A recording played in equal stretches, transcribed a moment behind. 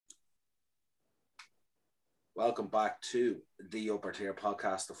Welcome back to the Upper Tier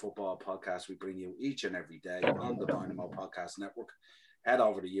Podcast, the football podcast we bring you each and every day on the Dynamo Podcast Network. Head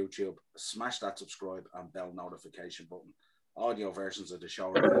over to YouTube, smash that subscribe and bell notification button. Audio versions of the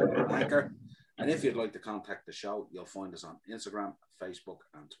show are on Anchor. And if you'd like to contact the show, you'll find us on Instagram, Facebook,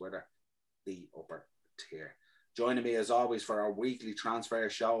 and Twitter, the Upper Tier. Joining me as always for our weekly transfer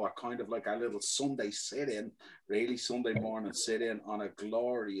show, or kind of like a little Sunday sit-in, really Sunday morning sit-in on a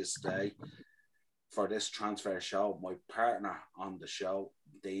glorious day. For this transfer show, my partner on the show,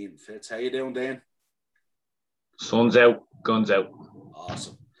 Dean Fitz. How you doing, Dean? Sun's out, guns out.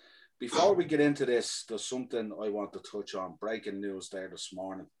 Awesome. Before we get into this, there's something I want to touch on. Breaking news there this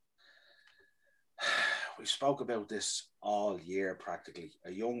morning. We spoke about this all year practically.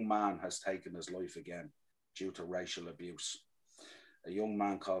 A young man has taken his life again due to racial abuse. A young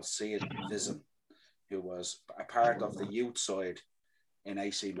man called Sid Vizin, who was a part of the youth side in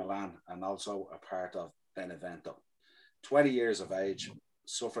AC Milan and also a part of Benevento. 20 years of age,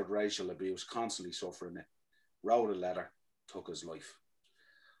 suffered racial abuse, constantly suffering it, wrote a letter, took his life.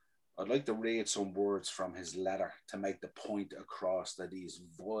 I'd like to read some words from his letter to make the point across that these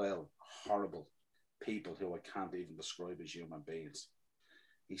vile, horrible people who I can't even describe as human beings.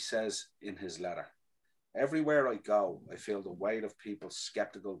 He says in his letter, "Everywhere I go, I feel the weight of people's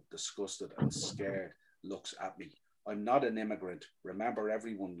skeptical, disgusted and scared looks at me. I'm not an immigrant. Remember,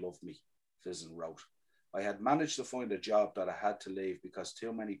 everyone loved me," Vizin wrote. "I had managed to find a job that I had to leave because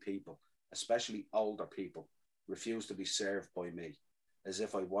too many people, especially older people, refused to be served by me, as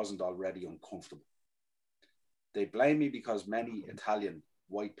if I wasn't already uncomfortable. They blame me because many Italian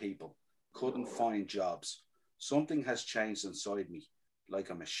white people couldn't find jobs. Something has changed inside me,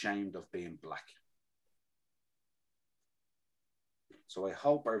 like I'm ashamed of being black." So I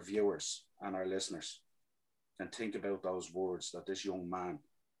hope our viewers and our listeners and think about those words that this young man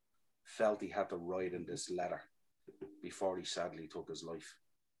felt he had to write in this letter before he sadly took his life.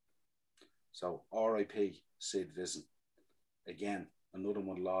 So R.I.P. Sid Vizin. Again, another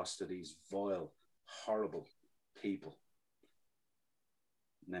one lost to these vile, horrible people.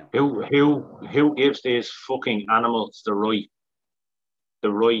 Now, who gives these fucking animals the right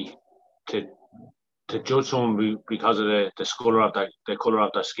to judge someone because of the color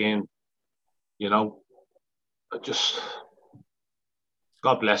of their skin? You know, just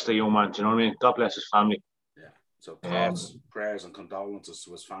God bless the young man. Do you know what I mean? God bless his family. Yeah. So thoughts, prayers, and condolences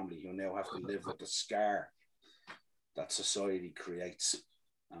to his family who now have to live with the scar that society creates,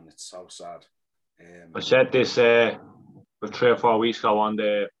 and it's so sad. I said this 3 or 4 weeks ago on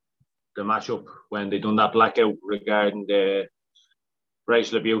the matchup when they done that blackout regarding the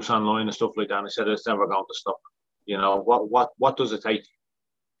racial abuse online and stuff like that. And I said it's never going to stop. You know what does it take?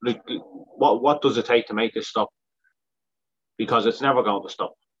 Like, what does it take to make this stop? Because it's never going to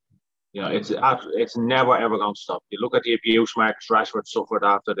stop. You know, it's never ever going to stop. You look at the abuse Marcus Rashford suffered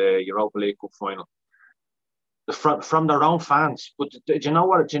after the Europa League Cup final from their own fans. But do you know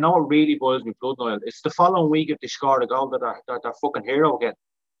what? Do you know what really boils me blood, Noel? It's the following week if they scored a goal that they're fucking hero again.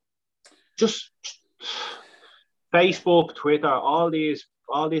 Just Facebook, Twitter, all these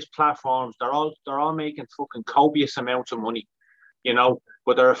platforms, they're all making fucking copious amounts of money, you know,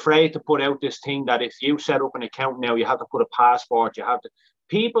 but they're afraid to put out this thing that if you set up an account now, you have to put a passport, you have to.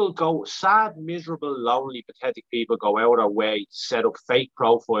 People go, sad, miserable, lonely, pathetic people go out of their way to set up fake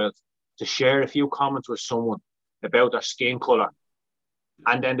profiles to share a few comments with someone about their skin colour.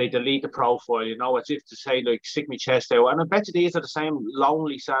 And then they delete the profile, you know, as if to say, like, stick my chest out. And I bet you these are the same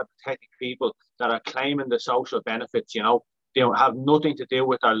lonely, sad, pathetic people that are claiming the social benefits, you know. They don't have nothing to do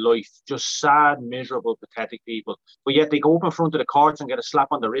with their life. Just sad, miserable, pathetic people. But yet they go up in front of the courts and get a slap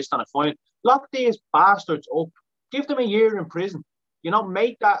on the wrist and a fine. Lock these bastards up. Give them a year in prison. You know,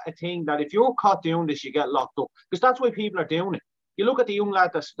 make that a thing that if you're caught doing this, you get locked up. Because that's why people are doing it. You look at the young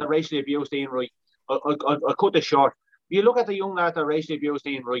lad that racially abused Ian Wright. I'll cut this short. You look at the young lad that racially abused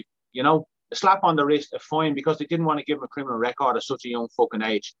Ian Wright, you know, a slap on the wrist, a fine, because they didn't want to give him a criminal record at such a young fucking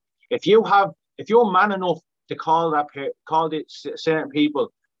age. If you're man enough to call certain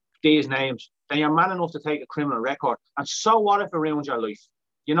people these names, then you're man enough to take a criminal record. And so what if it ruins your life?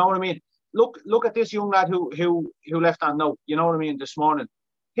 You know what I mean? Look at this young lad who left that note. You know what I mean? This morning,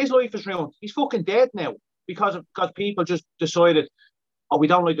 his life is ruined. He's fucking dead now because people just decided, oh, we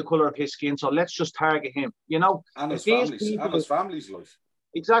don't like the colour of his skin, so let's just target him. You know, and his family's life.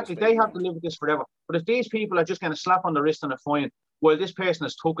 Exactly, they have to live with this forever. But if these people are just going to slap on the wrist and a fine, well, this person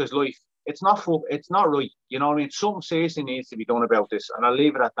has took his life. It's not right. You know what I mean? Something seriously needs to be done about this, and I'll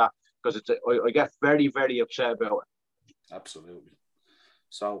leave it at that because I get very, very upset about it. Absolutely.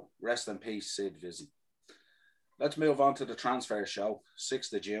 So rest in peace, Sid Vizin. Let's move on to the transfer show,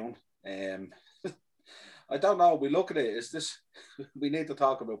 6th of June. I don't know. We look at it. Is this? We need to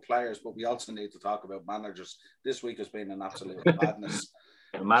talk about players, but we also need to talk about managers. This week has been an absolute madness.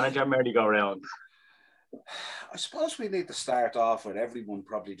 Manager merry-go-round. I suppose we need to start off with everyone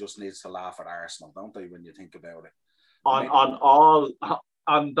probably just needs to laugh at Arsenal, don't they? When you think about it,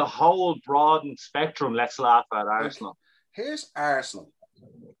 on the whole broadened spectrum, let's laugh at Arsenal. Here's Arsenal,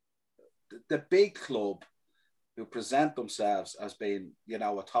 the big club who present themselves as being, you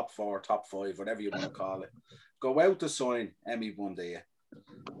know, a top 4, top 5, whatever you want to call it, go out to sign Emi Buendia,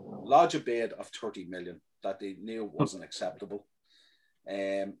 lodge a bid of 30 million that they knew wasn't acceptable.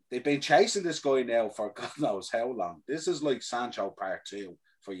 They've been chasing this guy now for God knows how long. This is like Sancho Part 2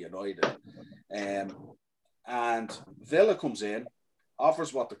 for United. And Villa comes in,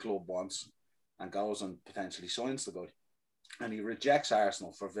 offers what the club wants, and goes and potentially signs the guy. And he rejects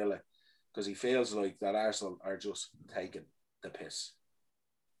Arsenal for Villa because he feels like that Arsenal are just taking the piss.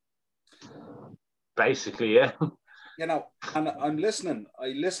 Basically, yeah. You know, and I'm listening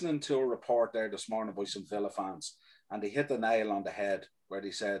to a report there this morning by some Villa fans, and they hit the nail on the head where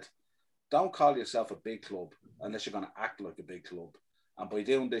they said, don't call yourself a big club unless you're going to act like a big club. And by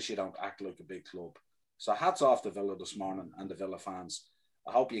doing this, you don't act like a big club. So hats off to Villa this morning and the Villa fans.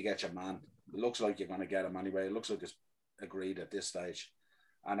 I hope you get your man. It looks like you're going to get him anyway. It looks like it's agreed at this stage.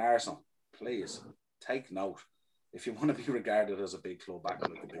 And Arsenal, please take note. If you want to be regarded as a big club, act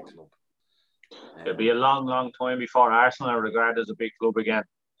like a big club. It'll be a long, long time before Arsenal are regarded as a big club again.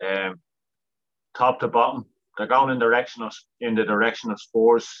 Top to bottom, they're going in the direction of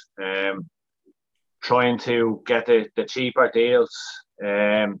Spurs, trying to get the cheaper deals.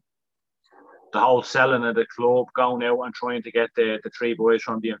 The whole selling of the club, going out and trying to get the 3 boys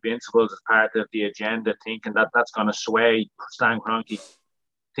from the Invincibles as part of the agenda, thinking that that's going to sway Stan Kroenke.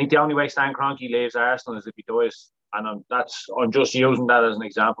 I think the only way Stan Kroenke leaves Arsenal is if he dies, and I'm just using that as an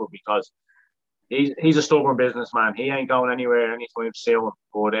example because he's a stubborn businessman. He ain't going anywhere anytime soon.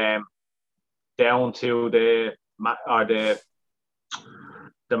 But down to the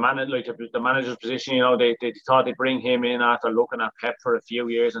manager's position, you know, they thought they'd bring him in after looking at Pep for a few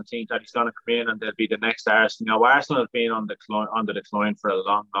years and think that he's going to come in and they'll be the next Arsenal. You know, Arsenal have been on the decline for a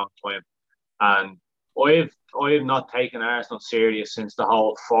long, long time, and I've not taken Arsenal serious since the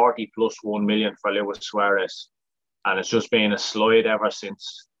whole 40 plus 1 million for Luis Suarez, and it's just been a slide ever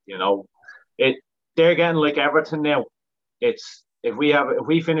since. You know, they're getting like Everton now. It's if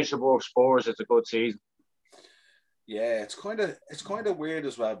we finish above Spurs, it's a good season. Yeah, it's kind of weird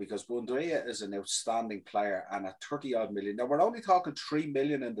as well because Buendia is an outstanding player and at 30 odd million. Now we're only talking 3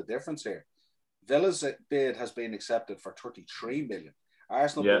 million in the difference here. Villa's bid has been accepted for 33 million.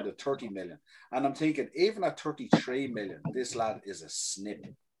 Arsenal bid at 30 million. And I'm thinking, even at 33 million, this lad is a snip.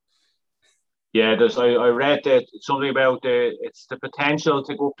 Yeah, I read that something about it's the potential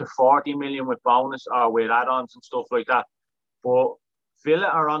to go up to 40 million with bonus or with add-ons and stuff like that. But Villa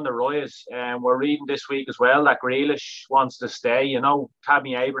are on the rise, and we're reading this week as well that Grealish wants to stay. You know,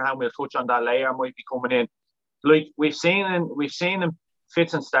 Tammy Abraham, we'll touch on that later, might be coming in. Like we've seen in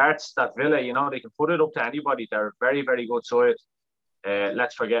fits and starts that Villa, you know, they can put it up to anybody. They're a very, very good side.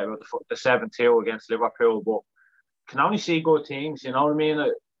 Let's forget about the 7-2 against Liverpool, but can only see good teams. You know what I mean?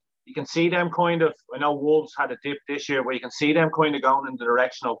 You can see them kind of. I know Wolves had a dip this year, but you can see them kind of going in the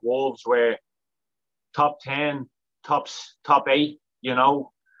direction of Wolves, where top 10, top 8. You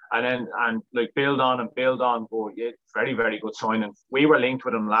know, and like build on. But yeah, very, very good signing. We were linked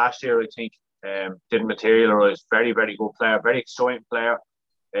with him last year, I think. Didn't materialise. Very, very good player. Very exciting player.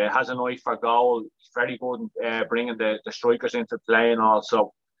 Has an eye for goal. He's very good bringing the strikers into play and all.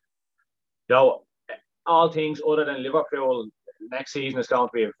 So, you know, all things other than Liverpool, next season is going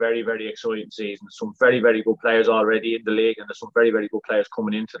to be a very, very exciting season. Some very, very good players already in the league, and there's some very, very good players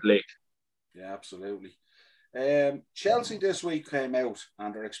coming into the league. Yeah, absolutely. Chelsea this week came out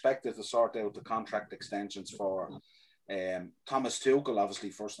and are expected to sort out the contract extensions for Thomas Tuchel, obviously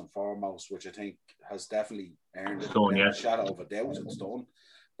first and foremost, which I think has definitely earned it without a shadow of a doubt. It's done.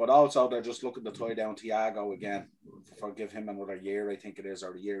 But also they're just looking to tie down Thiago again for give him another year, I think it is,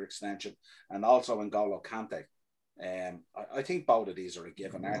 or a year extension, and also N'Golo Kante. I think both of these are a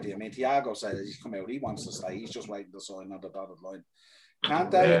given, aren't they? I mean, Thiago says he's come out, he wants to stay, he's just waiting to sign on the dotted line.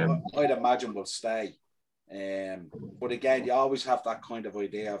 Kante, I'd imagine, will stay. But again, you always have that kind of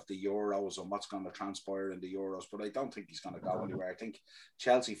idea of the Euros and what's going to transpire in the Euros, but I don't think he's going to go anywhere. I think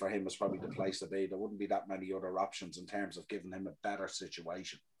Chelsea for him is probably the place to be. There wouldn't be that many other options in terms of giving him a better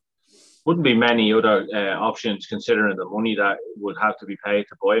situation. Wouldn't be many other options considering the money that would have to be paid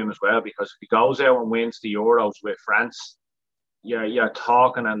to buy him as well, because if he goes out and wins the Euros with France, you're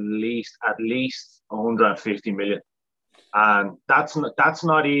talking at least 150 million. And that's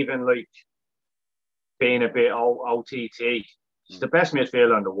not even like being a bit OTT. He's the best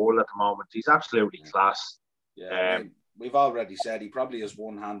midfielder in the world at the moment. He's absolutely class. Yeah, we've already said he probably has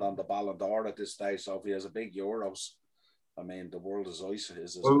one hand on the Ballon d'Or at this stage. So if he has a big Euros, I mean, the world is ice.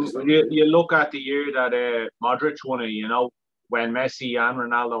 You look at the year that Modric won it, when Messi and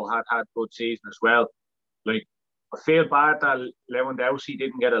Ronaldo had good season as well. Like, I feel bad that Lewandowski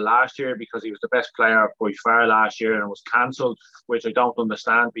didn't get it last year because he was the best player by far last year and was cancelled, which I don't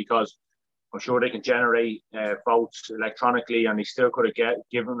understand because I'm sure they can generate votes electronically and he still could have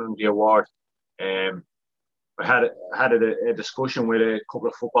given them the award. I had a discussion with a couple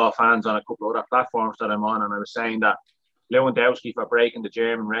of football fans on a couple of other platforms that I'm on, and I was saying that Lewandowski, for breaking the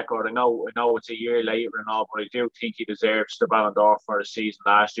German record, I know it's a year later and all, but I do think he deserves the Ballon d'Or for the season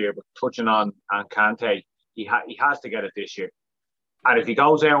last year. But touching on Kante, he has to get it this year. And if he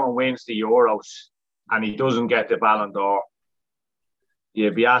goes out and wins the Euros and he doesn't get the Ballon d'Or,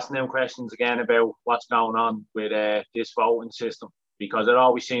 you'll be asking them questions again about what's going on with this voting system, because it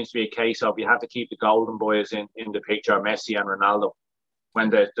always seems to be a case of you have to keep the golden boys in the picture, Messi and Ronaldo. When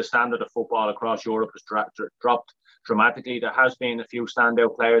the standard of football across Europe has dropped dramatically, there has been a few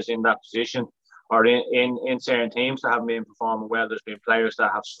standout players in that position or in certain teams that haven't been performing well. There's been players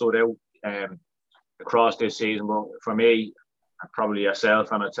that have stood out across this season. But for me, probably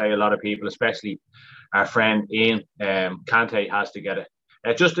yourself, and I'd say a lot of people, especially our friend Ian, Kante has to get it.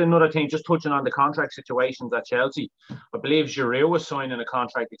 Just another thing, just touching on the contract situations at Chelsea, I believe Giroud was signing a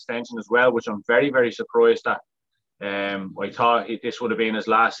contract extension as well, which I'm very, very surprised at. I thought this would have been his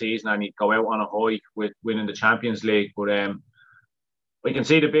last season and he'd go out on a high with winning the Champions League. But we can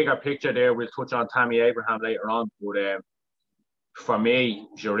see the bigger picture there. We'll touch on Tammy Abraham later on. But for me,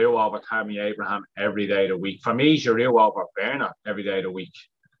 Giroud over Tammy Abraham every day of the week. For me, Giroud over Werner every day of the week.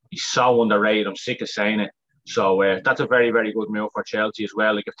 He's so underrated. I'm sick of saying it. So that's a very, very good move for Chelsea as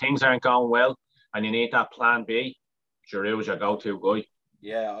well. Like, if things aren't going well and you need that plan B, Giroud's your go-to guy.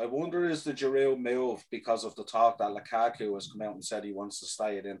 Yeah, I wonder is the Giroud move because of the talk that Lukaku has come out and said he wants to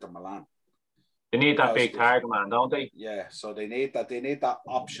stay at Inter Milan. They need that big target man, don't they? Yeah, so they need that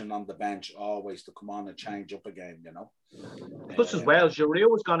option on the bench always to come on and change up again, Plus as well,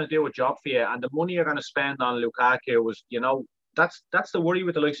 Giroud was going to do a job for you, and the money you're going to spend on Lukaku was, that's the worry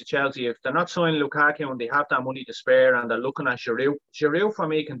with the likes of Chelsea. If they're not signing Lukaku and they have that money to spare and they're looking at Giroud for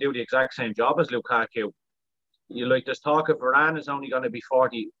me can do the exact same job as Lukaku. There's talk of Varane is only going to be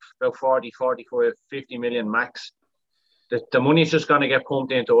 40, 45, 50 million max. The money's just going to get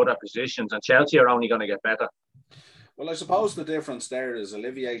pumped into other positions, and Chelsea are only going to get better. Well, I suppose the difference there is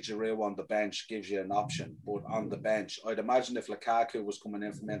Olivier Giroud on the bench gives you an option, but on the bench, I'd imagine if Lukaku was coming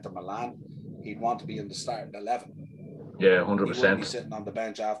in from Inter Milan, he'd want to be in the starting 11. Yeah, 100%. He wouldn't be sitting on the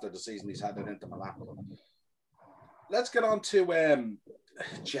bench after the season he's had at Inter Milan. Let's get on to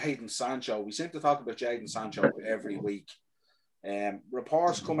Jadon Sancho. We seem to talk about Jadon Sancho every week.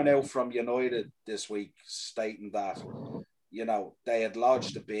 Reports coming out from United this week stating that, they had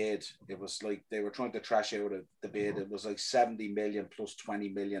lodged a bid. It was like they were trying to trash out the bid. It was like 70 million plus 20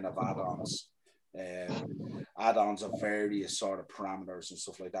 million of add-ons. Add-ons of various sort of parameters and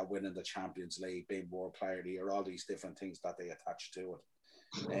stuff like that, winning the Champions League, being World Player of the Year, all these different things that they attach to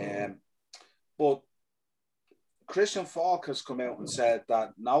it. But Christian Falk has come out and said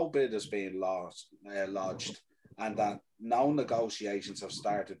that no bid is being lodged and that no negotiations have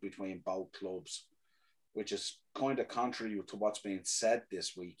started between both clubs, which is kind of contrary to what's being said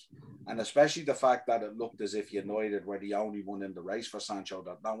this week. And especially the fact that it looked as if United were the only one in the race for Sancho,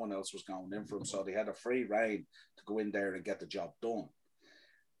 that no one else was going in for him. So they had a free rein to go in there and get the job done.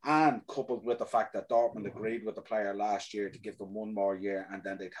 And coupled with the fact that Dortmund agreed with the player last year to give them one more year and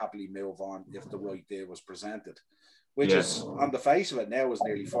then they'd happily move on if the right deal was presented, which is, on the face of it now, is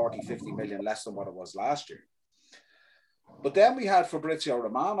nearly 40, 50 million less than what it was last year. But then we had Fabrizio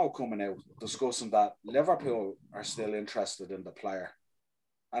Romano coming out discussing that Liverpool are still interested in the player.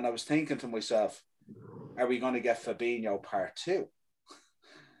 And I was thinking to myself, are we going to get Fabinho part 2?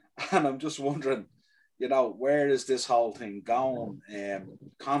 And I'm just wondering, where is this whole thing going?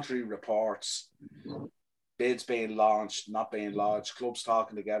 Contrary reports, bids being launched, not being launched, clubs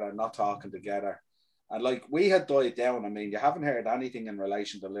talking together, not talking together. And we had died down. I mean, you haven't heard anything in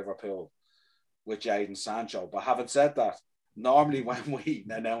relation to Liverpool with Jadon Sancho. But having said that, normally when we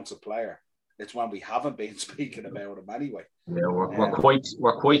announce a player, it's when we haven't been speaking about him anyway. Yeah, we're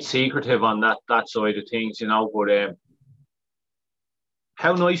quite secretive on that side of things, But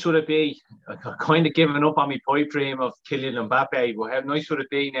how nice would it be? I'm kind of giving up on my pipe dream of Kylian Mbappe, but how nice would it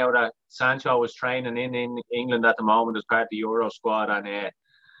be now that Sancho is training in England at the moment as part of the Euro squad, and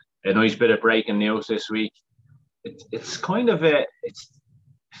a nice bit of breaking news this week. It's kind of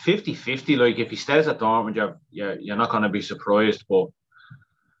 50-50. Like, if he stays at Dortmund, you're not going to be surprised. But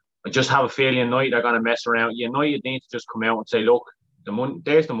I just have a feeling United are going to mess around. United need to just come out and say, look,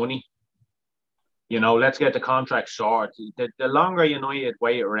 there's the money. Let's get the contract sorted. The longer United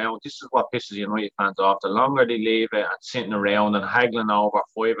wait around, this is what pisses United fans off. The longer they leave it and sitting around and haggling over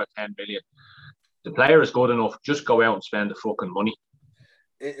 5 or 10 million, the player is good enough. Just go out and spend the fucking money.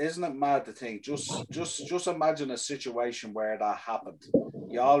 Isn't it mad to think? Just imagine a situation where that happened.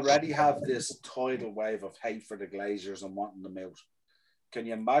 You already have this tidal wave of hate for the Glazers and wanting them out. Can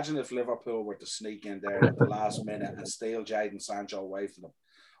you imagine if Liverpool were to sneak in there at the last minute and steal Jadon Sancho away from them?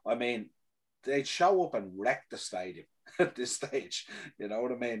 I mean, they'd show up and wreck the stadium at this stage. You know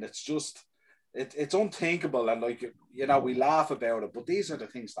what I mean? It's just, it's unthinkable. And we laugh about it, but these are the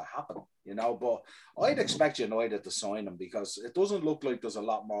things that happen, But I'd expect United to sign him because it doesn't look like there's a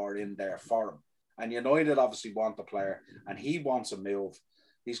lot more in there for him. And United obviously want the player and he wants a move.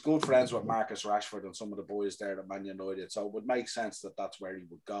 He's good friends with Marcus Rashford and some of the boys there at Man United. So it would make sense that that's where he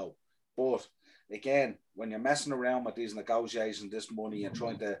would go. But again, when you're messing around with these negotiations, this money and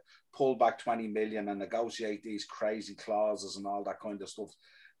trying to pull back 20 million and negotiate these crazy clauses and all that kind of stuff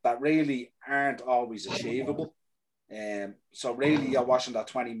that really aren't always achievable. So really you're washing that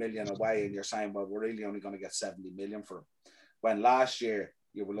 20 million away and you're saying, well, we're really only going to get 70 million for him. When last year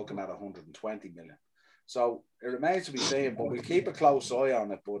you were looking at 120 million. So it remains to be seen, but we'll keep a close eye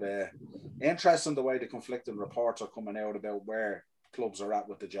on it. But interesting the way the conflicting reports are coming out about where clubs are at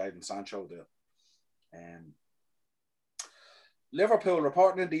with the Jadon Sancho deal. Liverpool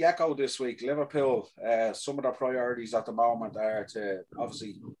reporting in the Echo this week. Liverpool, some of their priorities at the moment are to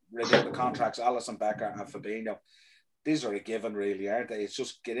obviously renew the contracts, Alisson Becker and Fabinho. These are a given, really, aren't they? It's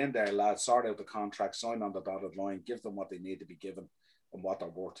just get in there, lads, sort out the contract, sign on the dotted line, give them what they need to be given and what they're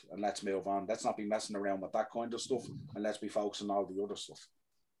worth, and let's move on. Let's not be messing around with that kind of stuff, and let's be focusing on all the other stuff.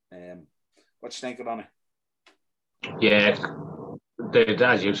 What you thinking on it? Yeah,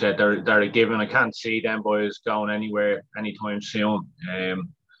 as you said, they're a given. I can't see them boys going anywhere anytime soon.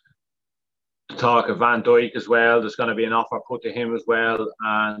 The talk of Van Dijk as well. There's going to be an offer put to him as well,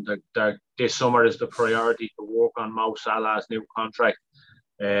 and this summer is the priority to work on Mo Salah's new contract.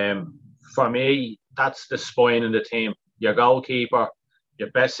 For me, that's the spine in the team. Your goalkeeper, your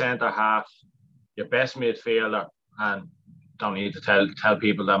best centre half, your best midfielder, and don't need to tell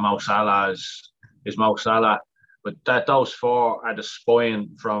people that Mo Salah is Mo Salah. But those four are the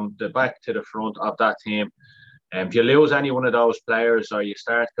spine from the back to the front of that team. If you lose any one of those players or you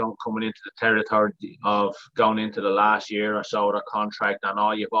start coming into the territory of going into the last year or so of the contract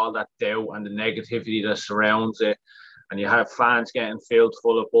and you have all that doubt and the negativity that surrounds it, and you have fans getting filled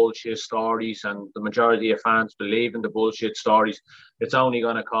full of bullshit stories and the majority of fans believe in the bullshit stories, it's only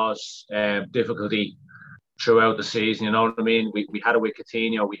going to cause difficulty throughout the season. You know what I mean? We had it with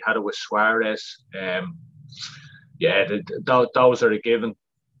Coutinho, we had it with Suarez. Those are a given.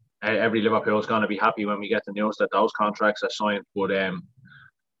 Every Liverpool is going to be happy when we get the news that those contracts are signed. But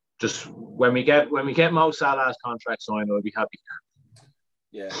just when we get Mo Salah's contract signed, I'll be happy.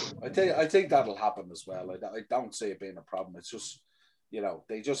 Yeah, I think that'll happen as well. I don't see it being a problem. It's just,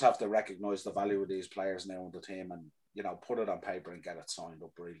 they just have to recognise the value of these players now on the team and, put it on paper and get it signed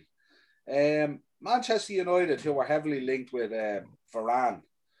up, really. Manchester United, who were heavily linked with Varane,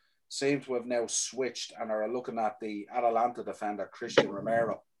 seem to have now switched and are looking at the Atalanta defender, Christian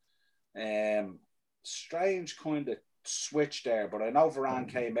Romero. Strange kind of switch there, but I know Varane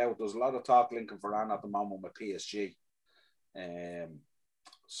came out. There's a lot of talk linking Varane at the moment with PSG.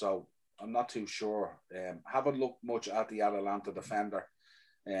 So I'm not too sure. Haven't looked much at the Atalanta defender.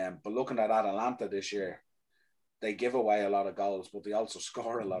 But looking at Atalanta this year, they give away a lot of goals, but they also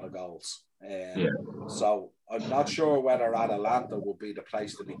score a lot of goals. So I'm not sure whether Atalanta will be the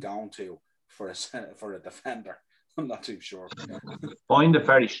place to be going to for a defender. I'm not too sure. Find it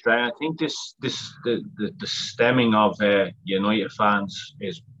very strange. I think the stemming of United fans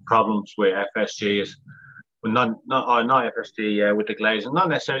is problems with FSG is not FSG with the Glazers, not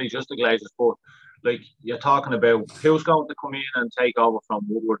necessarily just the Glazers, but like you're talking about who's going to come in and take over from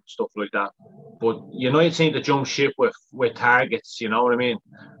Woodward and stuff like that. But United seem to jump ship with targets, you know what I mean?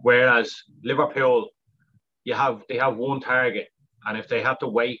 Whereas Liverpool, they have one target, and if they have to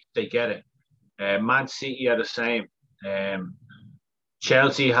wait, they get it. Man City are the same.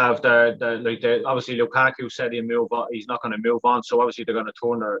 Chelsea have their obviously Lukaku said he'll move on. He's not going to move on, so obviously they're going to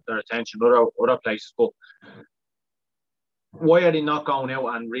turn their attention to other places. But why are they not going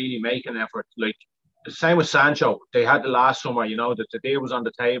out and really making an effort? Like the same with Sancho. They had the last summer, that the deal was on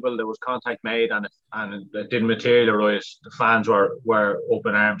the table, there was contact made, and it didn't materialise. The fans were up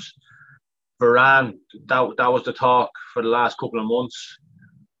in arms. Varane, that was the talk for the last couple of months.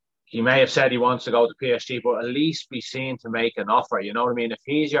 he may have said he wants to go to PSG, but at least be seen to make an offer. You know what I mean? If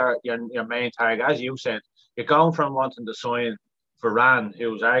he's your main target, as you said, you're going from wanting to sign Varane,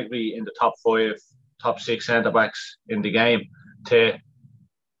 who's arguably in the top 5, top 6 centre backs in the game, to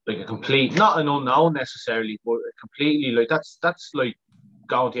like a complete, not an unknown necessarily, but completely like that's like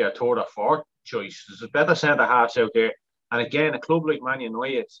going to your third or fourth choice. There's better centre halves out there, and again, a club like Man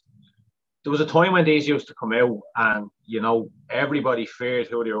United. There was a time when these used to come out and, everybody feared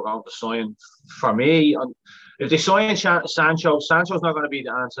who they were going to sign. For me, if they sign Sancho's not going to be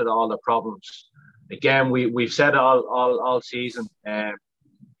the answer to all the problems. Again, we've said all season,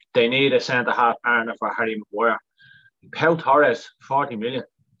 they need a centre-half partner for Harry Maguire. Pau Torres, 40 million.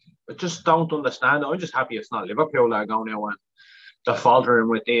 I just don't understand. I'm just happy it's not Liverpool that are going out and they're faltering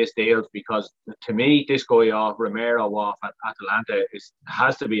with these deals, because to me, this guy off Romero off at Atalanta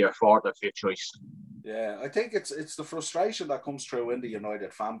has to be a fourth or fifth choice. Yeah, I think it's the frustration that comes through in the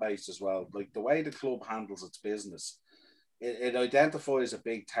United fan base as well. Like the way the club handles its business, it identifies a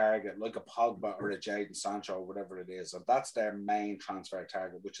big target like a Pogba or a Jadon Sancho or whatever it is, and that's their main transfer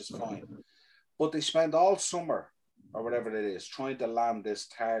target, which is fine. But they spend all summer or whatever it is trying to land this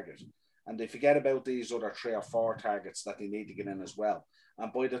target. And they forget about these other 3 or 4 targets that they need to get in as well.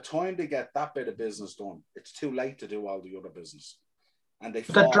 And by the time they get that bit of business done, it's too late to do all the other business. And they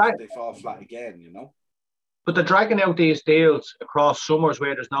fall flat again, But they're dragging out these deals across summers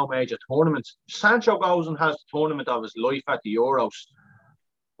where there's no major tournaments. Sancho goes and has the tournament of his life at the Euros.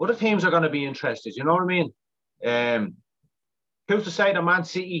 Other teams are going to be interested, you know what I mean? Who's to say that Man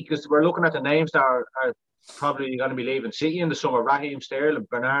City, because we're looking at the names that are probably going to be leaving City in the summer. Raheem Sterling,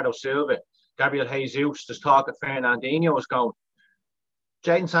 Bernardo Silva, Gabriel Jesus. There's talk of Fernandinho is going.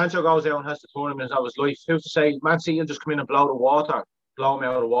 Jadon Sancho goes out and has the tournament of his life. Who's to say Man City will just come in and blow him out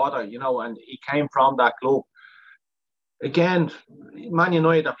of the water, and he came from that club. Again, Man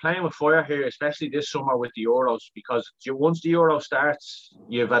United are playing with fire here, especially this summer with the Euros, because once the Euro starts,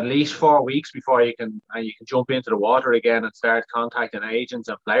 you have at least 4 weeks before you can jump into the water again and start contacting agents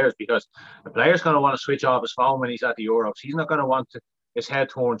and players, because the player's going to want to switch off his phone when he's at the Euros. He's not going to want his head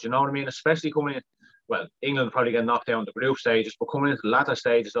turned, you know what I mean? Especially coming in, well, England will probably get knocked down the group stages, but coming into the latter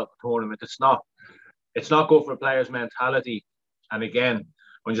stages of the tournament, it's not good for a player's mentality. And again,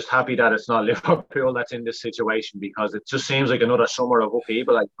 I'm just happy that it's not Liverpool that's in this situation, because it just seems like another summer of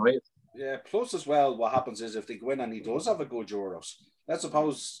upheaval. Yeah, plus as well, what happens is if they go in and he does have a good Euros, let's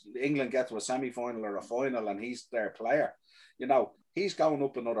suppose England get to a semi-final or a final and he's their player, he's going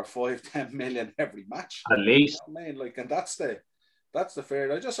up another 5-10 million every match. At least. I mean, and that's the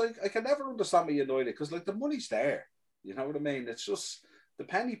fear. I can never understand me United, because the money's there. You know what I mean? It's just the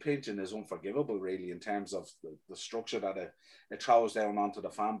penny pinching is unforgivable, really, in terms of the structure that it throws down onto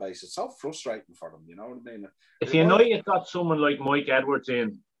the fan base. It's so frustrating for them, you know what I mean? If United got someone like Mike Edwards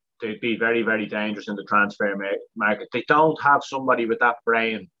in, they'd be very, very dangerous in the transfer market. They don't have somebody with that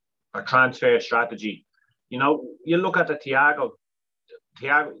brain or transfer strategy. You look at the Thiago,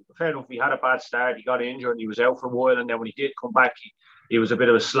 fair enough, he had a bad start. He got injured and he was out for a while. And then when he did come back, he was a bit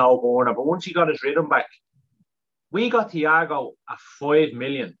of a slow burner. But once he got his rhythm back, we got Thiago at 5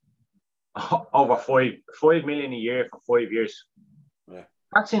 million over 5 million a year for 5 years. Yeah,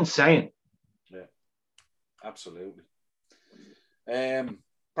 that's insane. Yeah, absolutely.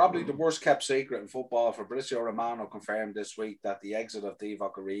 Probably the worst kept secret in football, Fabrizio Romano confirmed this week that the exit of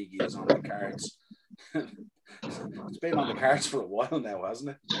Divock Origi is on the cards. It's been on the cards for a while now, hasn't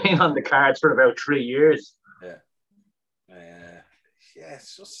it? It's been on the cards for about 3 years. Yeah. Yeah,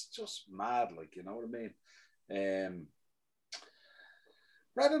 it's just mad, you know what I mean?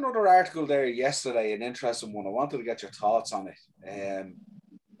 Read another article there yesterday, an interesting one. I wanted to get your thoughts on it.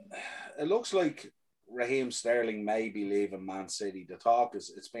 It looks like Raheem Sterling may be leaving Man City. The talk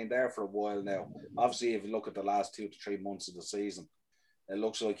it's been there for a while now. Obviously, if you look at the last 2 to 3 months of the season, it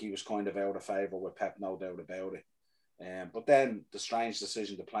looks like he was kind of out of favour with Pep, no doubt about it. But then the strange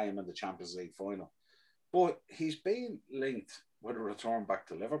decision to play him in the Champions League final. But he's been linked with a return back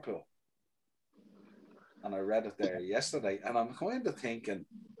to Liverpool. And I read it there yesterday, and I'm kind of thinking,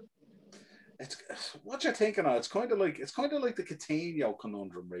 it's what you're thinking of. It's kind of like the Coutinho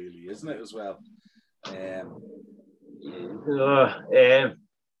conundrum, really, isn't it? As well.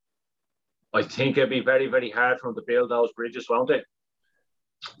 I think it'd be very, very hard for him to build those bridges, won't it?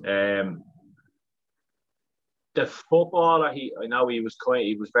 The footballer, I know he was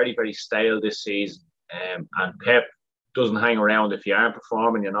very, very stale this season. And Pep doesn't hang around. If you aren't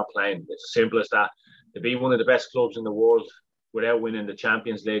performing, you're not playing. It's as simple as that. To be one of the best clubs in the world without winning the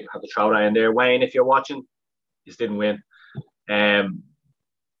Champions League, have to throw that in there. Wayne, if you're watching, he didn't win. Yeah,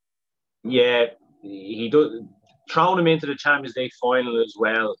 he does. Throwing him into the Champions League final as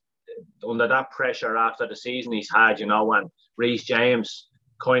well. under that pressure after the season he's had, you know, and Reece James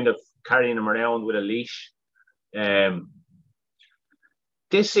kind of carrying him around with a leash.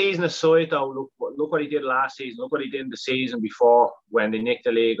 This season aside, though, look what he did last season. Look what he did in the season before when they nicked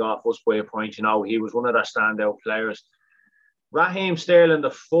the league off us by a point. You know, he was one of their standout players. Raheem Sterling,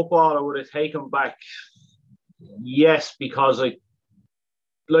 the footballer, would have taken back. Yes, because like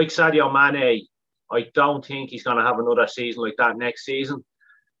Sadio Mane, I don't think he's going to have another season like that next season.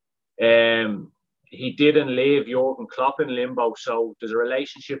 He didn't leave Jurgen Klopp in limbo, so there's a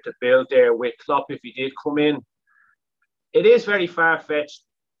relationship to build there with Klopp if he did come in. It is very far-fetched.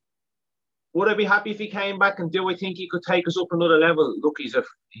 Would I be happy if he came back, and do I think he could take us up another level? Look, he's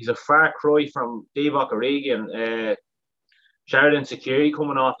a far cry from Divock Origi and Sheridan Shaqiri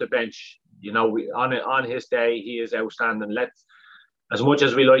coming off the bench. You know, on his day, he is outstanding. As much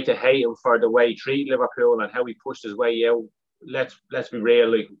as we like to hate him for the way he treated Liverpool and how he pushed his way out, let's be real.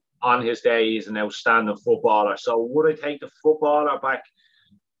 Like, on his day, he's an outstanding footballer. So would I take the footballer back?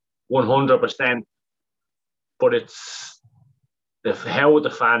 100%. But it's how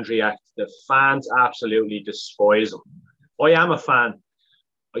the fans react. The fans absolutely despise him. I am a fan.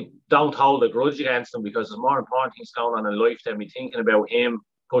 I don't hold a grudge against him because there's more important things going on in life than me thinking about him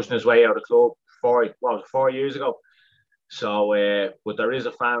pushing his way out of the club 4 years ago. So, but there is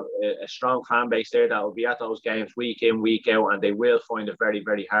a strong fan base there that will be at those games week in, week out, and they will find it very,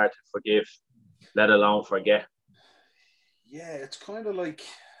 very hard to forgive, let alone forget. Yeah, it's kind of like,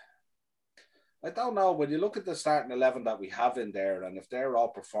 I don't know, when you look at the starting 11 that we have in there, and if they're all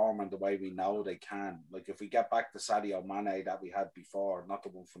performing the way we know they can, like if we get back to Sadio Mane that we had before, not the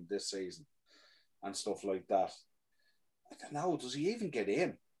one from this season, and stuff like that, I don't know, does he even get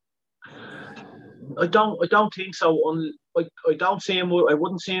in? I don't think so. I don't see him. I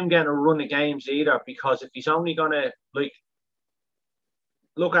wouldn't see him getting a run of games either, because if he's only gonna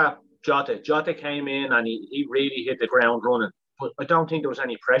look at Jota. Jota came in and he really hit the ground running. But I don't think there was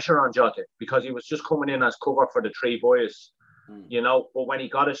any pressure on Jota because he was just coming in as cover for the three boys, you know. But when he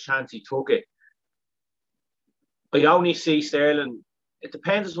got his chance, he took it. I only see Sterling. It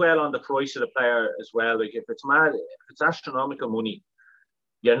depends as well on the price of the player as well. Like if it's astronomical money,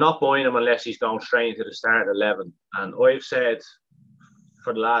 you're not buying him unless he's going straight into the start 11. And I've said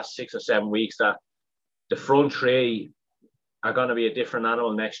for the last 6 or 7 weeks that the front three are going to be a different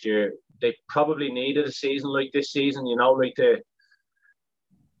animal next year. They probably needed a season like this season, you know, like to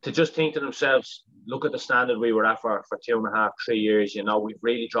just think to themselves, look at the standard we were at for 2.5, 3 years. You know, we've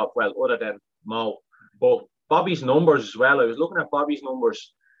really dropped well, other than Mo. But Bobby's numbers as well. I was looking at Bobby's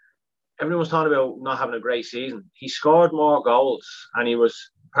numbers. Everyone's talking about not having a great season. He scored more goals, and he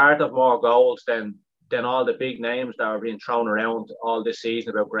was part of more goals than all the big names that are being thrown around all this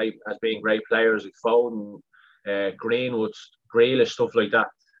season about being great players, like Foden, Greenwood, Grealish, stuff like that.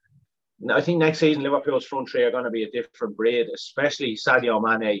 I think next season Liverpool's front three are going to be a different breed, especially Sadio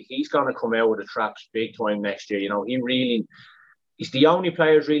Mane. He's going to come out with the traps big time next year. You know, he's the only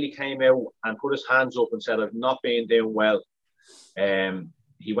player who's really came out and put his hands up and said, I've not been doing well.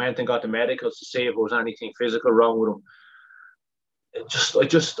 He went and got the medicals to see if there was anything physical wrong with him.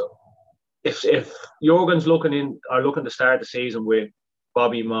 If Jurgen's looking to start the season with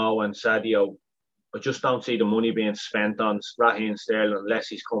Bobby, Mo and Sadio, I just don't see the money being spent on Raheem Sterling unless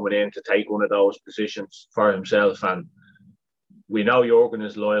he's coming in to take one of those positions for himself. And we know Jurgen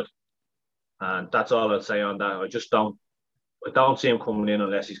is loyal, and that's all I'll say on that. I don't see him coming in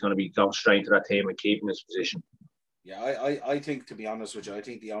unless he's going to be going straight to that team and keeping his position. Yeah, I think, to be honest with you, I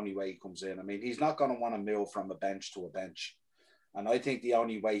think the only way he comes in, I mean, he's not going to want to move from a bench to a bench. And I think the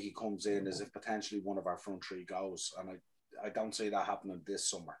only way he comes in is if potentially one of our front three goes. And I don't see that happening this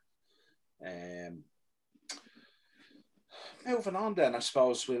summer. Moving on then, I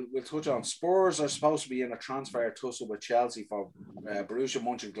suppose we'll touch on Spurs. Are supposed to be in a transfer tussle with Chelsea for Borussia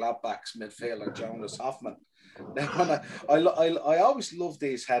Mönchengladbach's midfielder Jonas Hoffmann. Now, I always love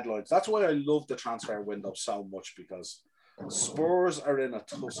these headlines. That's why I love the transfer window so much, because Spurs are in a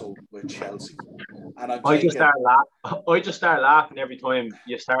tussle with Chelsea, and I just start laughing every time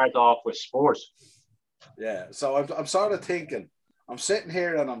you start off with Spurs. Yeah, so I'm sort of thinking, I'm sitting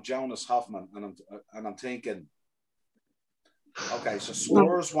here and I'm Jonas Hoffmann, and I'm thinking, okay, so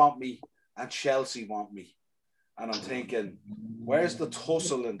Spurs want me and Chelsea want me. And I'm thinking, where's the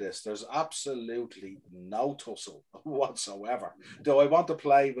tussle in this? There's absolutely no tussle whatsoever. Do I want to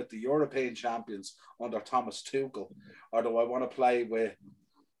play with the European champions under Thomas Tuchel, or do I want to play with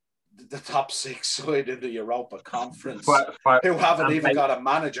the top 6 side in the Europa Conference who haven't even got a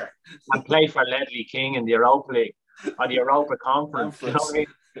manager? And play for Ledley King in the Europa League or the Europa Conference. You know what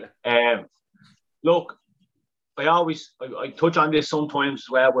I mean? Look, I touch on this sometimes as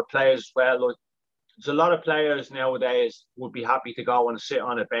well with players as well. Like, there's a lot of players nowadays would be happy to go and sit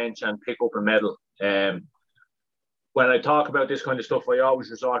on a bench and pick up a medal. When I talk about this kind of stuff, I always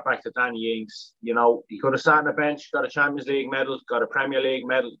resort back to Danny Ings. You know, he could have sat on the bench, got a Champions League medal, got a Premier League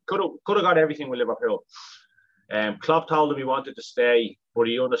medal, could have got everything with Liverpool. Klopp told him he wanted to stay, but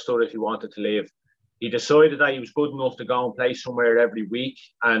he understood if he wanted to leave. He decided that he was good enough to go and play somewhere every week,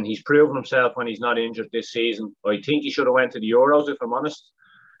 and he's proven himself when he's not injured this season. I think he should have went to the Euros, if I'm honest.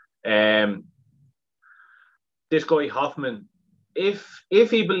 This guy Hoffman, if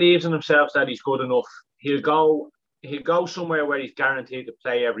he believes in himself that he's good enough, he'll go somewhere where he's guaranteed to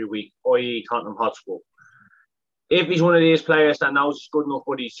play every week, i.e. Tottenham Hotspur. If he's one of these players that knows he's good enough,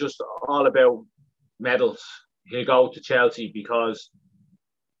 but he's just all about medals, he'll go to Chelsea, because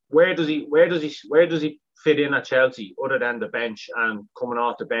where does he fit in at Chelsea other than the bench and coming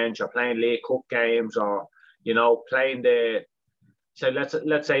off the bench or playing League Cup games, or playing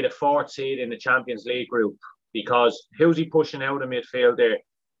let's say the fourth seed in the Champions League group? Because who's he pushing out of midfield there?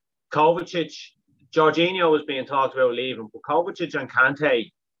 Kovacic, Jorginho was being talked about leaving, but Kovacic and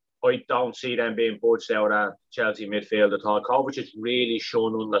Kante, I don't see them being budged out at Chelsea midfield at all. Kovacic really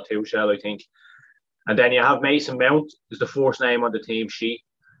shone under Tuchel, I think. And then you have Mason Mount, is the first name on the team sheet.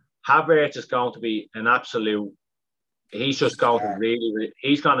 Havertz is going to be an absolute. He's just going to really.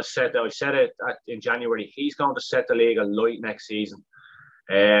 He's going to set. I said it in January. He's going to set the league alight next season.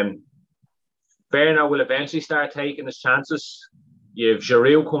 Werner will eventually start taking his chances. You have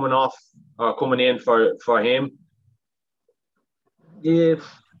Giroud coming in for him. Yeah,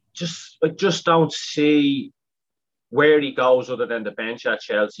 I just don't see where he goes other than the bench at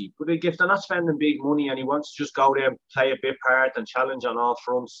Chelsea. But if they're not spending big money and he wants to just go there and play a bit part and challenge on all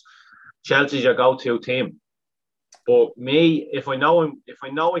fronts, Chelsea's your go-to team. But me, if I know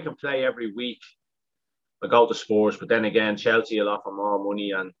I can play every week, I go to Spurs. But then again, Chelsea will offer more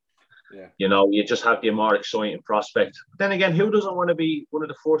money, and you just have the more exciting prospect. But then again, who doesn't want to be one of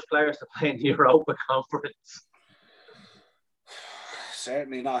the first players to play in the Europa Conference?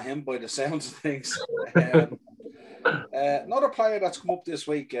 Certainly not him by the sounds of things. Another player that's come up this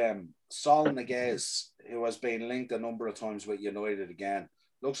week, Saul Niguez, who has been linked a number of times with United again.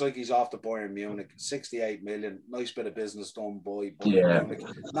 Looks like he's off to Bayern Munich. 68 million. Nice bit of business done by Bayern Munich.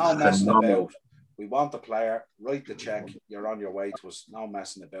 No messing about. We want the player. Write the check. You're on your way to us. No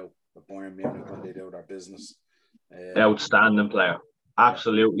messing about with Bayern Munich when they do their business. Outstanding player.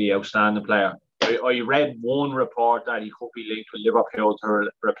 Absolutely outstanding player. I read one report that he could be linked with Liverpool to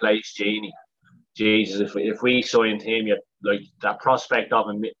replace Gini. Jesus, if we signed him, like that prospect of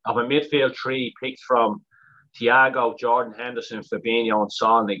a midfield three picked from Thiago, Jordan Henderson, Fabinho, and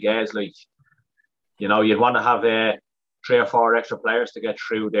Saul Niguez, you'd want to have 3 or 4 extra players to get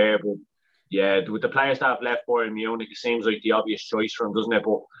through there. But yeah, with the players that have left Bayern Munich, it seems like the obvious choice for him, doesn't it?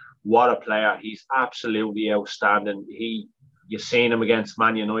 But what a player! He's absolutely outstanding. You've seen him against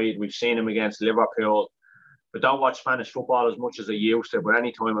Man United. We've seen him against Liverpool. I don't watch Spanish football as much as I used to, but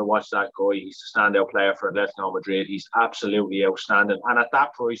anytime I watch that guy, he's a standout player for Atletico Madrid. He's absolutely outstanding. And at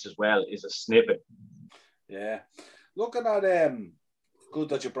that price as well is a snippet. Yeah. Looking at, good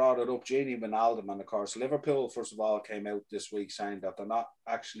that you brought it up, Gini Wijnaldum, and of course, Liverpool, first of all, came out this week saying that they're not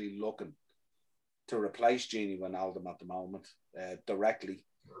actually looking to replace Gini Wijnaldum at the moment directly.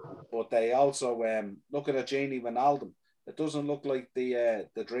 But they also, looking at Gini Wijnaldum, it doesn't look like the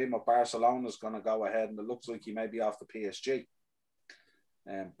dream of Barcelona is going to go ahead, and it looks like he may be off the PSG.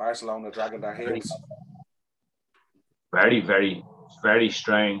 Barcelona dragging their heels. Very, very, very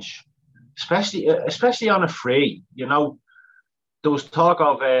strange, especially on a free. There was talk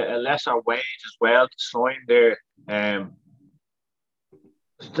of a lesser wage as well to sign there.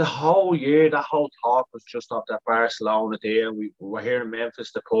 The whole year, that whole talk was just of that Barcelona deal. We were hearing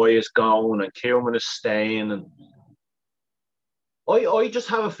Memphis Depay is going and Koeman is staying, and I just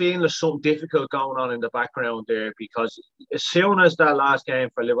have a feeling there's something difficult going on in the background there, because as soon as that last game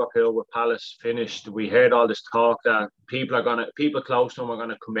for Liverpool with Palace finished, we heard all this talk that people close to him are going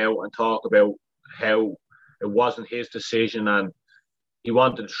to come out and talk about how it wasn't his decision and he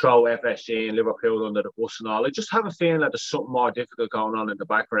wanted to throw FSG and Liverpool under the bus and all. I just have a feeling that there's something more difficult going on in the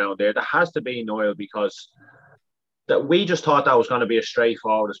background there. There has to be, Noel, because that we just thought that was going to be as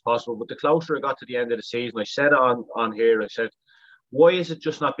straightforward as possible. But the closer it got to the end of the season, I said on here, I said, why is it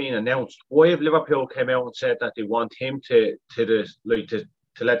just not being announced? Why have Liverpool came out and said that they want him to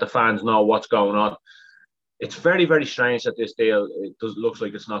let the fans know what's going on? It's very, very strange that this deal looks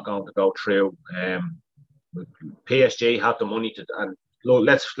like it's not going to go through. PSG have the money to, and look,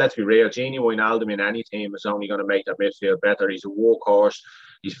 let's be real. Gini Wijnaldum in any team is only going to make their midfield better. He's a workhorse.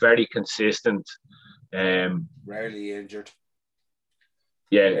 He's very consistent. Rarely injured.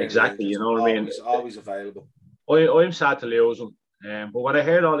 Yeah, exactly. You know what I mean? Always available. I'm sad to lose him. But when I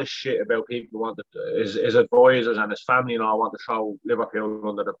heard all this shit about people who wanted his advisors and his family and all want to throw Liverpool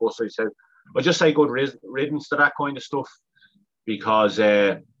under the bus, I just say good riddance to that kind of stuff, because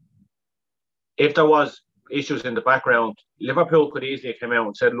if there was issues in the background, Liverpool could easily have come out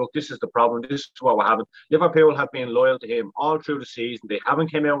and said, look, this is the problem, this is what we're having. Liverpool have been loyal to him all through the season. They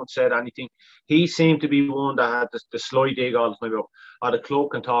haven't come out and said anything. He seemed to be one that had the sly dig all the time about, the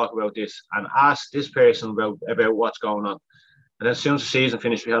club can talk about this and ask this person about what's going on. And then as soon as the season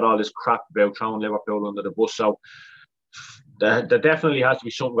finished, we had all this crap about throwing Liverpool under the bus. So there definitely has to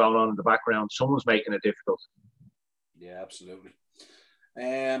be something going on in the background. Someone's making it difficult. Yeah, absolutely.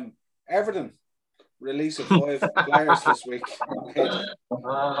 Everton release of 5 players this week.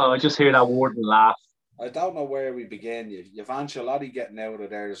 I just hear that word and laugh. I don't know where we begin. You've Ancelotti getting out of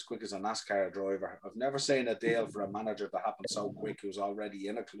there as quick as a NASCAR driver. I've never seen a deal for a manager that happened so quick who's already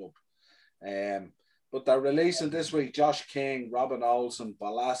in a club. But they're releasing this week Josh King, Robin Olsen,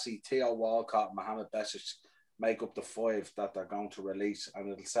 Balassi, Theo Walcott, Mohamed Besic make up the 5 that they're going to release,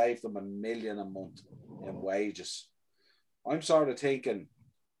 and it'll save them $1 million a month in wages. I'm sort of thinking,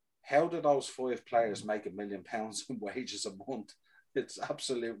 how do those 5 players make £1 million in wages a month? It's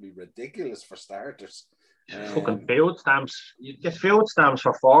absolutely ridiculous for starters. Fucking field stamps. You get field stamps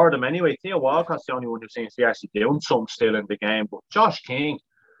for 4 of them anyway. Theo Walcott's the only one who seems to be actually doing something still in the game. But Josh King,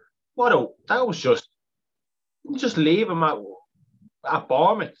 that was just leave him at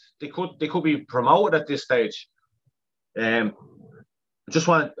Bournemouth. They could be promoted at this stage. I just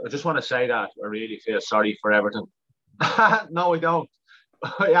want to say that I really feel sorry for Everton. No, I don't.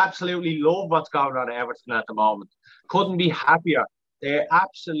 I absolutely love what's going on at Everton at the moment. Couldn't be happier. They're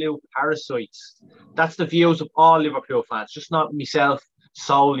absolute parasites. That's the views of all Liverpool fans, just not myself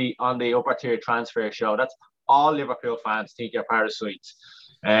solely on the upper tier transfer show. That's all Liverpool fans think they're parasites.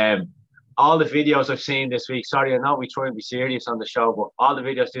 All the videos I've seen this week, sorry, I know we try and be serious on the show, but all the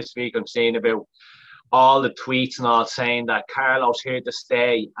videos this week I'm seeing about all the tweets and all saying that Carlo's here to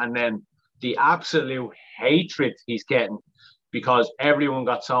stay, and then the absolute hatred he's getting because everyone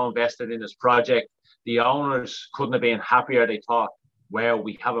got so invested in his project. The owners couldn't have been happier. They thought, well,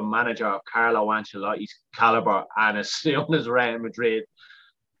 we have a manager of Carlo Ancelotti's caliber, and as soon as Real Madrid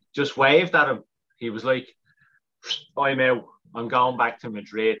just waved at him, he was like, I'm out. I'm going back to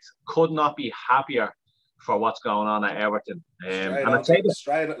Madrid. Could not be happier for what's going on at Everton.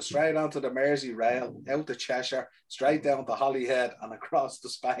 Straight onto the Mersey rail, out to Cheshire, straight down to Holyhead and across to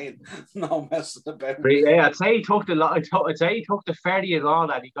Spain. No messing about. But yeah, I'd say he took the ferry and all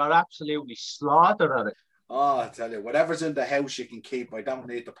that. He got absolutely slaughtered at it. Oh, I tell you, whatever's in the house you can keep. I don't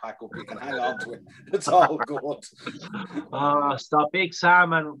need to pack up. You can hang on to it. It's all good. Stop Big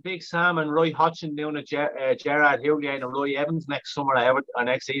Sam and Roy Hodgson doing a Gerard Houllier and Roy Evans next summer at Everton, or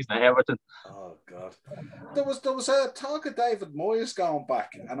next season at Everton. Oh God, there was a talk of David Moyes going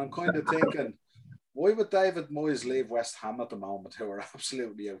back, and I'm kind of thinking, why would David Moyes leave West Ham at the moment, who are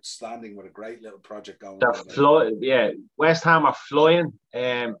absolutely outstanding with a great little project going on? West Ham are flying.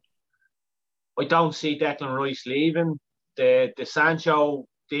 I don't see Declan Rice leaving. The Sancho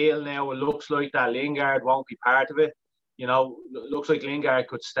deal now, it looks like that Lingard won't be part of it. You know, looks like Lingard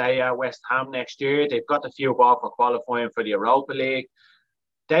could stay at West Ham next year. They've got a few ball for qualifying for the Europa League.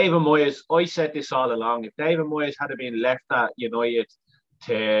 David Moyes, I said this all along, if David Moyes had been left at United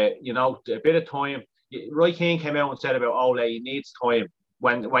to, a bit of time, Roy Keane came out and said about Ole, he needs time.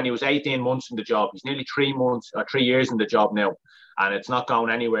 When he was 18 months in the job, he's nearly 3 years in the job now, and it's not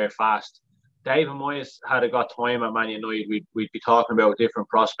going anywhere fast. David Moyes had got time at Man United, we'd be talking about a different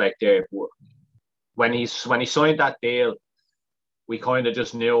prospect there. When he signed that deal, we kind of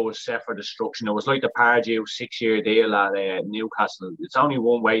just knew it was set for destruction. It was like the Pardew 6-year deal at Newcastle. It's only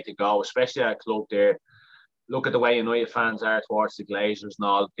one way to go, especially at a club there. Look at the way United fans are towards the Glazers and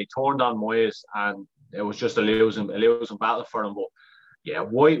all. They turned on Moyes, and it was just a losing battle for them. But yeah,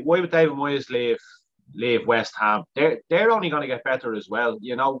 why would David Moyes leave West Ham? They're only going to get better as well.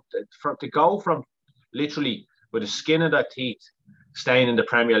 To go from literally with the skin of their teeth staying in the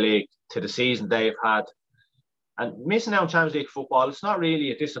Premier League to the season they've had and missing out on Champions League football, it's not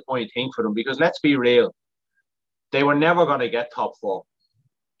really a disappointing thing for them, because let's be real, they were never going to get top 4.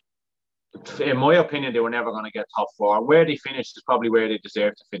 In my opinion, they were never going to get top 4. And where they finished is probably where they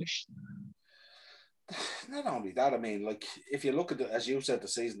deserve to finish. Not only that, I mean, like, if you look at as you said, the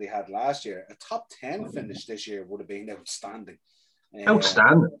season they had last year, a top 10 finish this year would have been outstanding.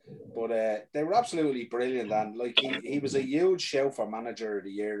 Outstanding. But they were absolutely brilliant, and like he was a huge shout for manager of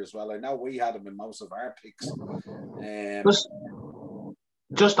the year as well. I know we had him in most of our picks.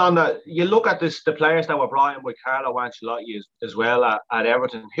 just on that, you look at the players that were brought in with Carlo Ancelotti as well at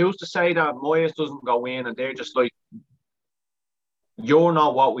Everton. Who's to say that Moyes doesn't go in and they're just like, you're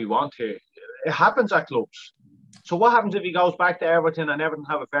not what we want here? It happens at clubs. So what happens if he goes back to Everton and Everton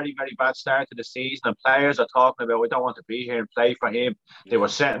have a very, very bad start to the season and players are talking about, we don't want to be here and play for him. They were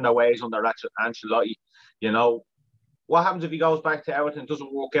set in their ways under Ancelotti. You know, what happens if he goes back to Everton,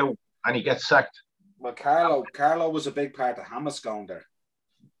 doesn't work out and he gets sacked? Well, Carlo was a big part of Hamas going there.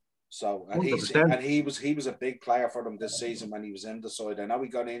 So he was a big player for them this season when he was in the side. I know he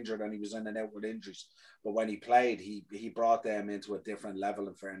got injured and he was in and out with injuries, but when he played, he brought them into a different level.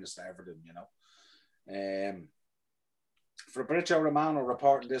 In fairness to Everton, you know. Fabrizio Romano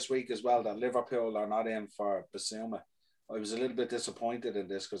reporting this week as well that Liverpool are not in for Bissouma. I was a little bit disappointed in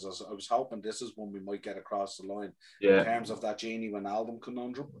this because I was hoping this is when we might get across the line in terms of that Gini Wijnaldum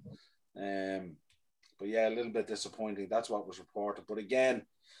conundrum. But yeah, a little bit disappointing. That's what was reported. But again,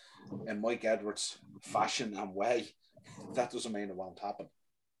 in Mike Edwards' fashion and way, that doesn't mean it won't happen.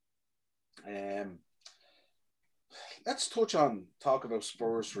 Let's talk about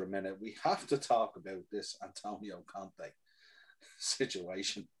Spurs for a minute. We have to talk about this Antonio Conte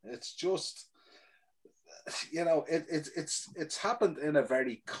situation. It's just, you know, it's happened in a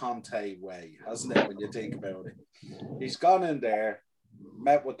very Conte way, hasn't it, when you think about it? He's gone in there,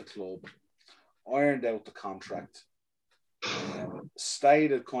 met with the club, ironed out the contract,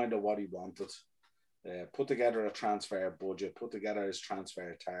 stated kind of what he wanted, put together a transfer budget, put together his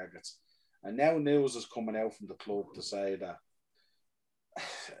transfer targets. And now news is coming out from the club to say that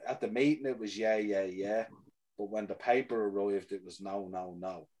at the meeting it was yeah. But when the paper arrived, it was no.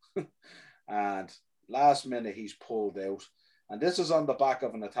 And last minute he's pulled out. And this is on the back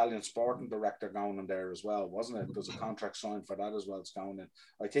of an Italian sporting director going in there as well, wasn't it? There's a contract signed for that as well. It's going in.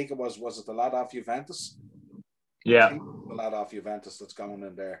 I think it was it the lad off Juventus? Yeah. I think the lad off Juventus that's going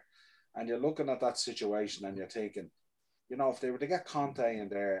in there. And you're looking at that situation and you're thinking, you know, if they were to get Conte in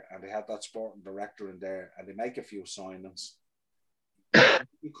there and they had that sporting director in there and they make a few signings,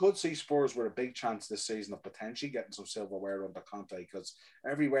 you could see Spurs with a big chance this season of potentially getting some silverware under Conte because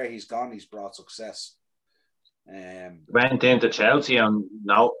everywhere he's gone, he's brought success. Went into Chelsea and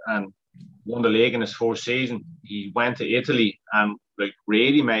won the league in his first season. He went to Italy and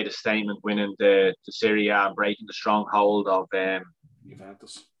really made a statement, winning the Serie A and breaking the stronghold of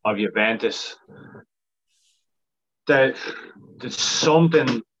Juventus. There's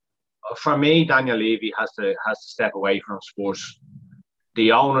something for me. Daniel Levy has to step away from Spurs.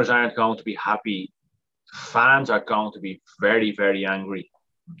 The owners aren't going to be happy. Fans are going to be very, very angry.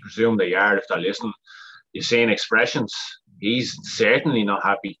 I presume they are if they're listening. You're seeing expressions. He's certainly not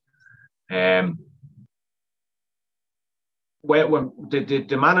happy. When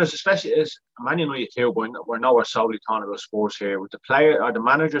the managers, especially as Man United too, we're nowhere solely talking about sports here. With the player or the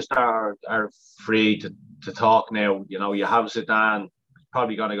managers that are free to talk now, you know, you have Zidane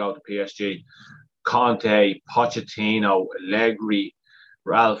probably going to go to PSG, Conte, Pochettino, Allegri,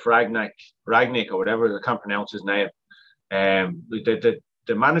 Ralph Ragnick or whatever, I can't pronounce his name. The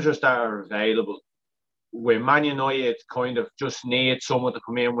managers that are available, where Man United kind of just need someone to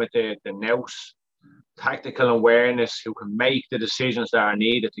come in with the nous, tactical awareness, who can make the decisions that are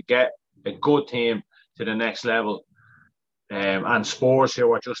needed to get a good team to the next level. And Spurs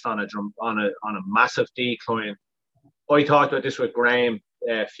who are just on a massive decline. I talked about this with Graham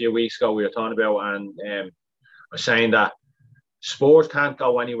a few weeks ago. We were talking about and we're saying that Spurs can't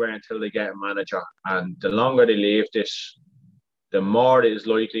go anywhere until they get a manager, and the longer they leave this, the more it is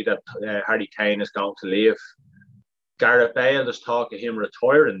likely that Harry Kane is going to leave. Gareth Bale, there's talk of him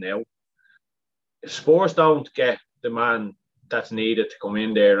retiring now. If Spurs don't get the man that's needed to come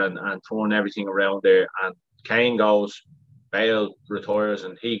in there and turn everything around there, and Kane goes, Bale retires,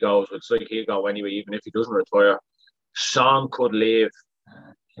 and he goes, it's like he'll go anyway, even if he doesn't retire. Son could leave.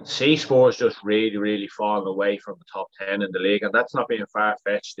 See Spurs just really, really falling away from the top 10 in the league, and that's not being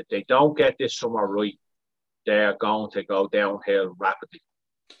far-fetched. If they don't get this summer right, they're going to go downhill rapidly.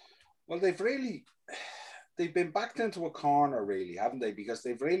 Well, they've been backed into a corner, really, haven't they? Because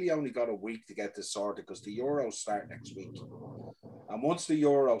they've really only got a week to get this sorted because the Euros start next week. And once the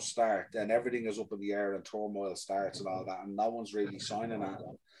Euros start, then everything is up in the air and turmoil starts and all that, and no one's really signing at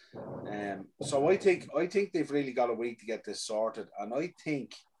them. So I think they've really got a week to get this sorted. And I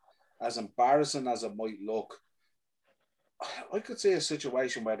think, as embarrassing as it might look, I could see a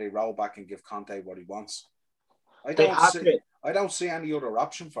situation where they roll back and give Conte what he wants. I don't see any other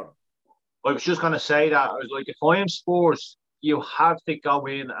option for him. I was just going to say that. I was like, if I am Spurs, you have to go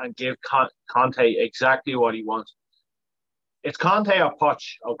in and give Conte exactly what he wants. It's Conte or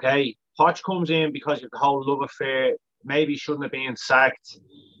Poch, okay? Poch comes in because of the whole love affair maybe shouldn't have been sacked.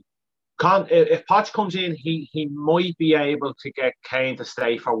 If Poch comes in, he might be able to get Kane to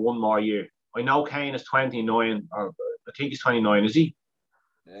stay for one more year. I know Kane is 29, or I think he's 29, is he?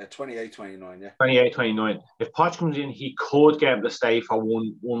 28, 29, yeah. 28, 29. If Poch comes in, he could get him to stay for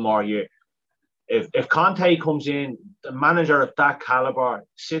one more year. If Conte comes in, the manager of that caliber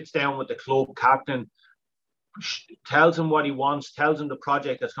sits down with the club captain, tells him what he wants, tells him the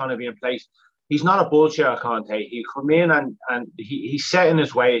project that's going to be in place. He's not a bullshit, Conte. He'll come in and he's set in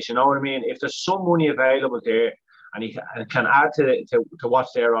his ways, you know what I mean? If there's some money available there and he can add to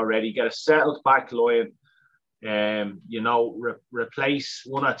what's there already, get a settled back line, replace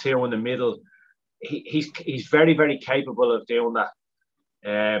one or two in the middle. He's very, very capable of doing that.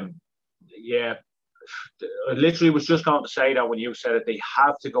 I literally was just going to say that when you said it, they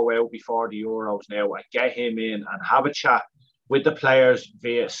have to go out before the Euros now and get him in and have a chat with the players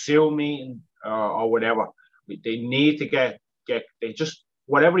via Zoom meeting or whatever. They need to get they just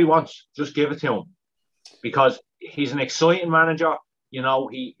whatever he wants, just give it to him, because he's an exciting manager. You know,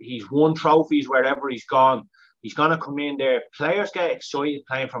 he's won trophies wherever he's gone. He's gonna come in there. Players get excited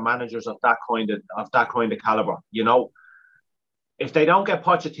playing for managers of that kind of caliber. You know, if they don't get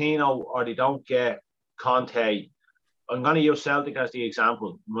Pochettino or they don't get Conte, I'm going to use Celtic as the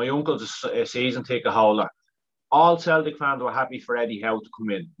example. My uncle's a season ticket holder. All Celtic fans were happy for Eddie Howe to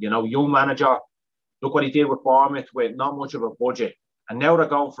come in. You know, young manager. Look what he did with Bournemouth with not much of a budget. And now they're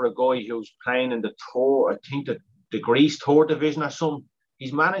going for a guy who's playing in the tour, I think the Greece tour division or something.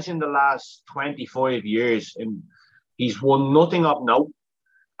 He's managed in the last 25 years and he's won nothing of note.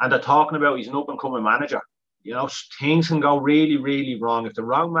 And they're talking about he's an up-and-coming manager. You know, things can go really, really wrong. If the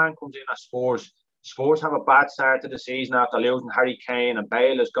wrong man comes in at Spurs have a bad start to the season after losing Harry Kane and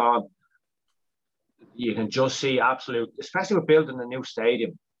Bale is gone. You can just see absolute, especially with building a new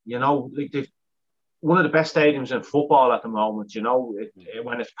stadium. You know, like one of the best stadiums in football at the moment. You know,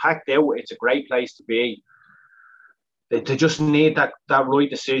 when it's packed out, it's a great place to be. They just need that right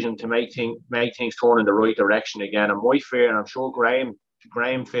decision to make things turn in the right direction again. And my fear, and I'm sure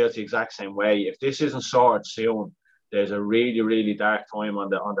Graham feels the exact same way. If this isn't sorted soon, there's a really, really dark time on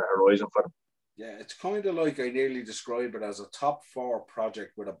the horizon for them. Yeah, it's kind of like I nearly describe it as a top four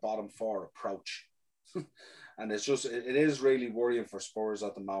project with a bottom four approach. And it is really worrying for Spurs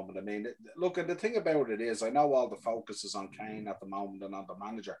at the moment. I mean, look, and the thing about it is, I know all the focus is on Kane at the moment and on the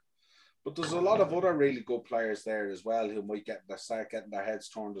manager, but there's a lot of other really good players there as well who might start getting their heads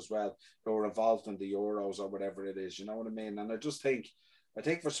turned as well, who are involved in the Euros or whatever it is. You know what I mean? And I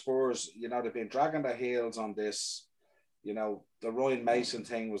think for Spurs, you know, they've been dragging their heels on this. You know, the Ryan Mason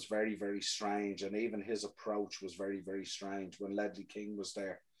thing was very, very strange, and even his approach was very, very strange when Ledley King was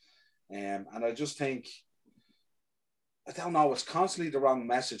there. And I just think, I don't know, it's constantly the wrong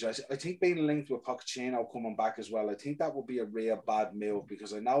message. I think being linked with Pochettino coming back as well, I think that would be a real bad move,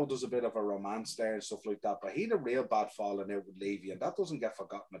 because I know there's a bit of a romance there and stuff like that, but he had a real bad falling out with Levy, and that doesn't get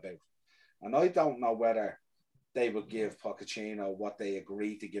forgotten about. And I don't know whether they would give Pochettino what they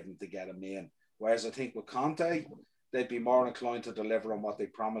agreed to give him to get him in. Whereas I think with Conte, they'd be more inclined to deliver on what they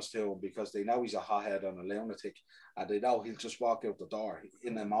promised to him, because they know he's a hothead and a lunatic, and they know he'll just walk out the door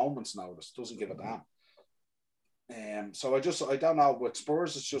in a moment's notice. Doesn't give a damn. So I don't know. With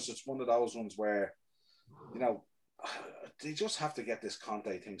Spurs, it's one of those ones where, you know, they just have to get this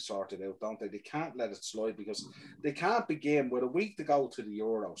Conte thing sorted out, don't they? They can't let it slide, because they can't begin with a week to go to the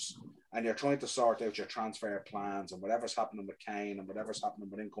Euros and you're trying to sort out your transfer plans and whatever's happening with Kane and whatever's happening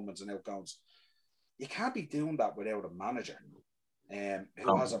with incomings and outgoings. You can't be doing that without a manager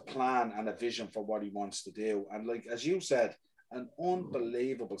who has a plan and a vision for what he wants to do. And like, as you said, an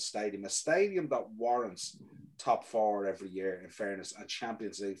unbelievable stadium, a stadium that warrants top four every year, in fairness, and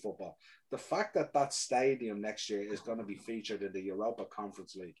Champions League football. The fact that that stadium next year is going to be featured in the Europa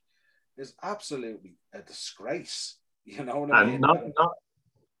Conference League is absolutely a disgrace. You know what I mean?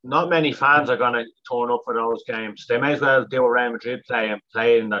 Not many fans are going to turn up for those games. They may as well do a Real Madrid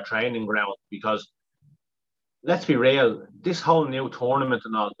play in their training ground, because let's be real, this whole new tournament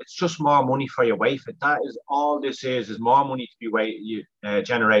and all, it's just more money for your UEFA. That is all this is more money to be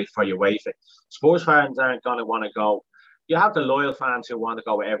generated for your UEFA. Sports fans aren't going to want to go. You have the loyal fans who want to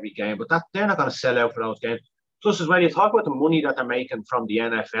go every game, but they're not going to sell out for those games. Plus, as well, you talk about the money that they're making from the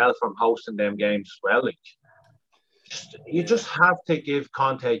NFL from hosting them games as well. Like, you just have to give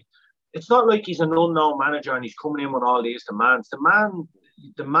Conte. It's not like he's an unknown manager and he's coming in with all these demands.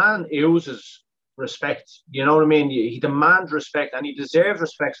 The man oozes respect. You know what I mean? He demands respect, and he deserves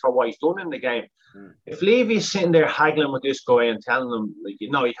respect for what he's done in the game. If Levy's sitting there haggling with this guy and telling him, like,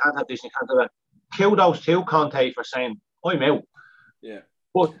 you know, you can't have this, you can't have that, kudos to Conte for saying, I'm out. Yeah.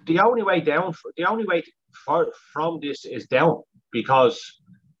 But the only way from this is down because,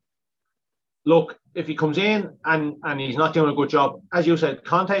 look, if he comes in and he's not doing a good job, as you said,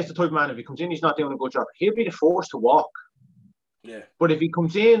 Conte is the type of man, if he comes in, he's not doing a good job, he'll be the force to walk. Yeah. But if he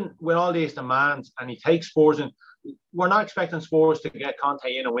comes in with all these demands and he takes Spurs in, we're not expecting Spurs to get Conte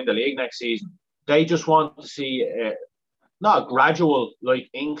in and win the league next season. They just want to see not a gradual like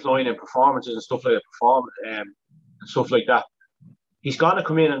incline in performances and stuff like that, and stuff like that. He's going to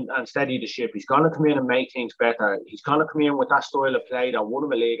come in and steady the ship. He's going to come in and make things better. He's going to come in with that style of play that won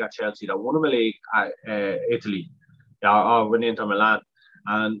him a league at Chelsea, that won him a league at Italy, or with Inter Milan.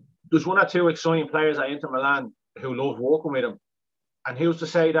 And there's one or two exciting players at Inter Milan who love working with him. And who's to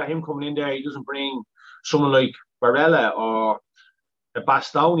say that him coming in there, he doesn't bring someone like Barella or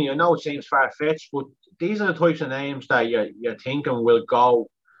Bastoni? I know it seems far-fetched, but these are the types of names that you're thinking will go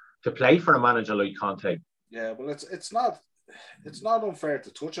to play for a manager like Conte. Yeah, well, it's not unfair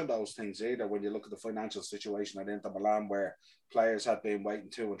to touch on those things either when you look at the financial situation at Inter Milan, where players had been waiting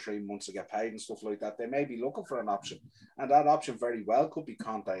 2 and 3 months to get paid and stuff like that. They may be looking for an option, and that option very well could be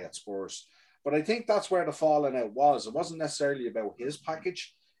Conte at Spurs. But I think that's where the falling out was. It wasn't necessarily about his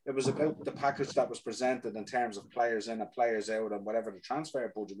package. It was about the package that was presented in terms of players in and players out and whatever the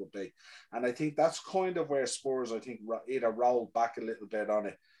transfer budget would be. And I think that's kind of where Spurs, I think, either rolled back a little bit on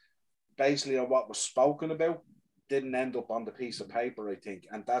it, basically on what was spoken about, didn't end up on the piece of paper, I think.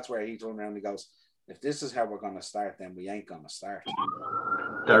 And that's where he turned around and goes, if this is how we're going to start, then we ain't going to start.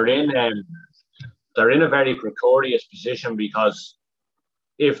 They're in a very precarious position because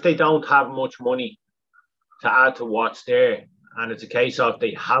if they don't have much money to add to what's there, and it's a case of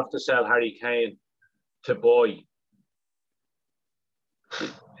they have to sell Harry Kane to buy,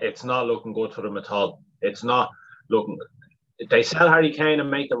 it's not looking good for them at all. It's not looking. They sell Harry Kane and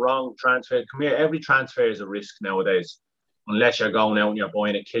make the wrong transfer. Come here, every transfer is a risk nowadays, unless you're going out and you're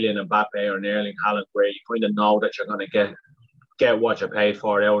buying a Kylian Mbappe or an Erling Haaland, where you kind of know that you're going to get what you paid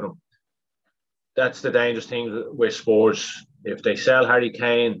for out of them. That's the dangerous thing with Spurs. If they sell Harry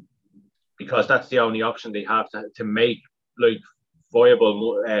Kane, because that's the only option they have to make like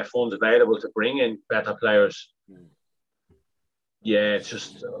viable funds available to bring in better players. Yeah, it's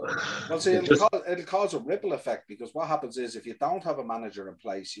just. Well, see, it'll cause a ripple effect, because what happens is if you don't have a manager in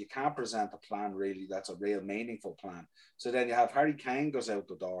place, you can't present a plan really that's a real meaningful plan. So then you have Harry Kane goes out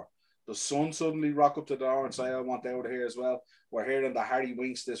the door. Does Son suddenly rock up the door and say, I want out of here as well? We're hearing that Harry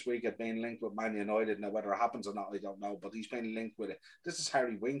Winks this week had been linked with Man United. Now, whether it happens or not, I don't know, but he's been linked with it. This is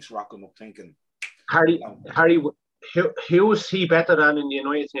Harry Winks rocking up thinking. Harry, who is he better than in the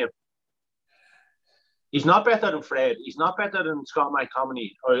United team? He's not better than Fred. He's not better than Scott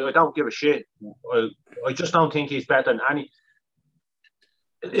McTominay. I don't give a shit. I just don't think he's better than any.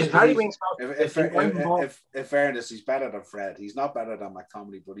 If Harry Winks, if fairness, he's better than Fred. He's not better than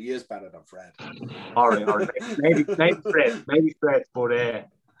McTominay, but he is better than Fred. All right. Maybe Fred. But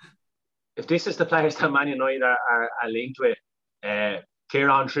if this is the players that Man United are linked with,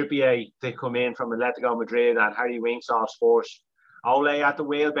 Kieran Trippier to come in from Atletico Madrid and Harry Winks off Spurs, Ole at the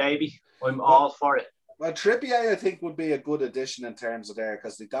wheel, baby. I'm all for it. Well, Trippier, I think, would be a good addition in terms of there,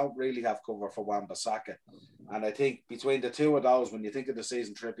 because they don't really have cover for Wan-Bissaka. And I think between the two of those, when you think of the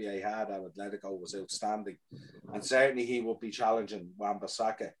season Trippier had at Atletico, was outstanding. And certainly he would be challenging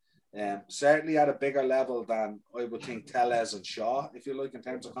Wan-Bissaka. Certainly at a bigger level than I would think Telles and Shaw, if you like, in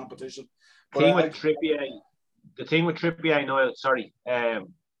terms of competition. The thing with Trippier, Noel, sorry.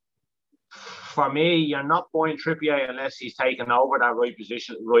 For me, you're not buying Trippier unless he's taken over that right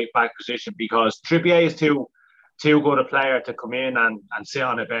back position, because Trippier is too good a player to come in and sit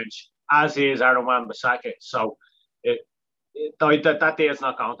on a bench, as is Aaron Wan-Bissaka. So that day is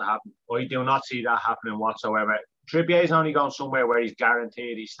not going to happen. I do not see that happening whatsoever. Trippier is only going somewhere where he's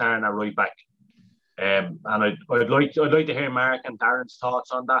guaranteed he's starting at right back. And I'd like to hear Mark and Darren's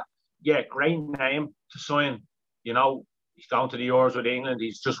thoughts on that. Yeah, great name to sign. You know, he's gone to the Euros with England.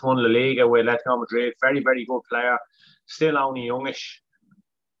 He's just won La Liga with Atletico Madrid. Very, very good player. Still only youngish.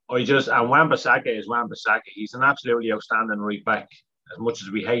 And Wan-Bissaka is Wan-Bissaka. He's an absolutely outstanding right back. As much as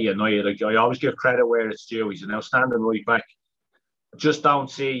we hate United, like, I always give credit where it's due. He's an outstanding right back. Just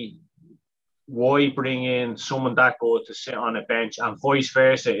don't see why bring in someone that good to sit on a bench, and vice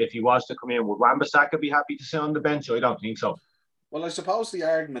versa. If he was to come in, would Wan-Bissaka be happy to sit on the bench? I don't think so. Well, I suppose the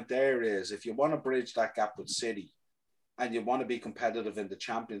argument there is, if you want to bridge that gap with City and you want to be competitive in the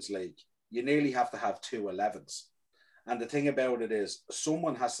Champions League, you nearly have to have 2 11s. And the thing about it is,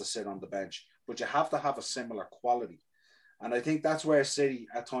 someone has to sit on the bench, but you have to have a similar quality. And I think that's where City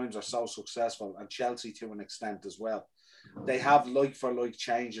at times are so successful, and Chelsea to an extent as well. they have like for like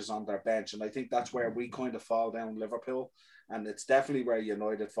changes on their bench. And I think that's where we kind of fall down, Liverpool. And it's definitely where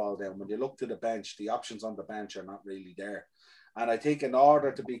United fall down. When you look to the bench, the options on the bench are not really there. And I think in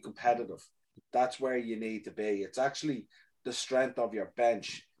order to be competitive, that's where you need to be. It's actually the strength of your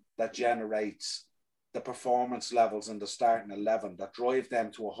bench that generates the performance levels in the starting 11 that drive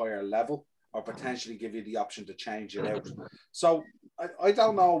them to a higher level or potentially give you the option to change it out. So I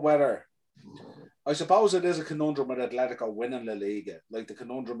don't know whether, I suppose it is a conundrum with Atletico winning La Liga. Like the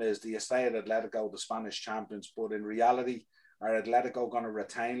conundrum is, do you stay at Atletico, the Spanish champions? But in reality, are Atletico going to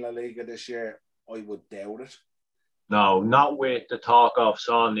retain La Liga this year? I would doubt it. No, not with the talk of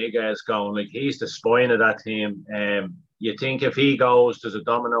Saul Niguez going. Like, he's the spine of that team. You think if he goes, there's a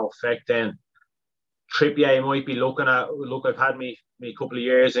domino effect then. Trippier might be looking at, look, I've had me couple of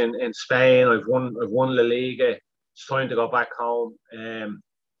years in Spain. I've won La Liga. It's time to go back home.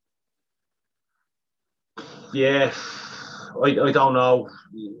 Yeah, I don't know.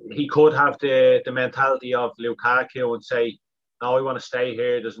 He could have the mentality of Lukaku and say, no, I want to stay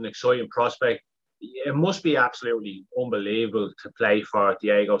here. There's an exciting prospect. It must be absolutely unbelievable to play for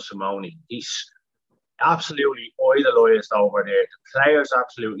Diego Simeone. He's absolutely idolised over there. The players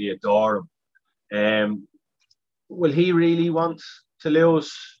absolutely adore him. Will he really want to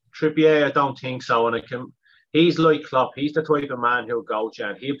lose Trippier? I don't think so. And he's like Klopp. He's the type of man who'll go to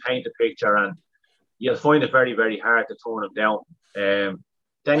and he'll paint a picture, and you'll find it very, very hard to turn him down.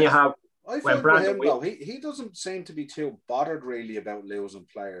 Then you have I find with him though, he doesn't seem to be too bothered really about losing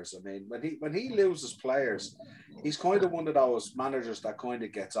players. I mean, when he loses players, he's kind of one of those managers that kind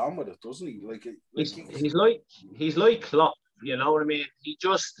of gets on with it, doesn't he? He's like Klopp, you know what I mean?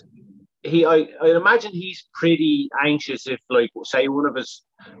 I imagine he's pretty anxious if, like, say one of his,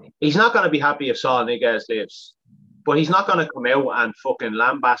 he's not going to be happy if Saul Niguez leaves, but he's not going to come out and fucking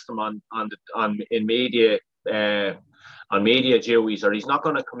lambast him in media. On media duties, or he's not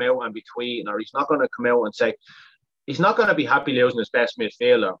going to come out and be tweeting, or he's not going to come out and say, he's not going to be happy losing his best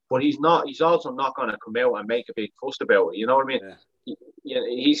midfielder, but he's also not going to come out and make a big fuss about it. You know what I mean? Yeah.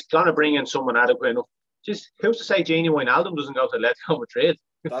 He's going to bring in someone adequate enough. Just who's to say Gini Wijnaldum doesn't go to Atletico Madrid?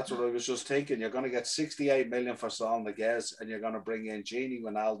 That's what I was just thinking. You're going to get 68 million for Saul Niguez, and you're going to bring in Gini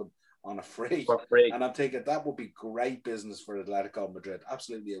Wijnaldum on a free. And I'm thinking that would be great business for Atletico Madrid.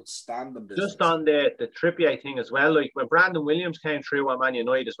 Absolutely outstanding business. Just on the Trippier thing as well, like when Brandon Williams came through at Man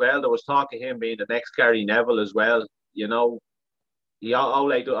United as well, there was talk of him being the next Gary Neville as well. You know,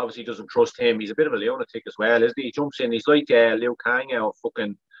 Ole obviously doesn't trust him. He's a bit of a lunatic as well, isn't he? He jumps in. He's like Liu Kang out of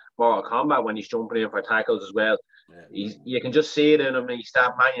fucking Mortal Kombat when he's jumping in for tackles as well. Yeah. You can just see it in him. He's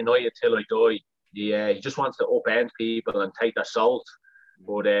that Man United till I die. He just wants to upend people and take their salt.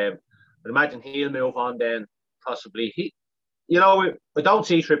 But I imagine he'll move on then, possibly. I don't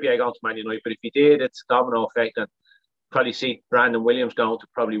see Trippier going to Man United, but if he did, it's a domino effect. And probably see Brandon Williams going to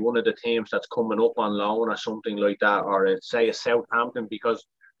probably one of the teams that's coming up on loan or something like that, or say a Southampton, because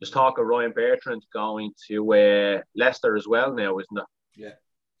there's talk of Ryan Bertrand going to Leicester as well now, isn't it?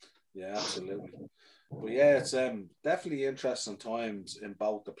 Yeah, absolutely. But yeah, it's definitely interesting times in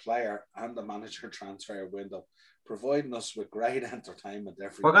both the player and the manager transfer window, providing us with great entertainment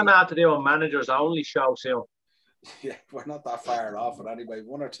every week. We're going to have to do a managers only show soon. Yeah, we're not that far off it anyway.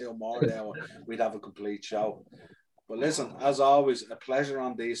 One or two more now, we'd have a complete show. But listen, as always, a pleasure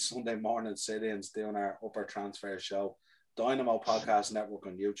on these Sunday morning sit-ins doing our Upper Transfer Show. Dynamo Podcast Network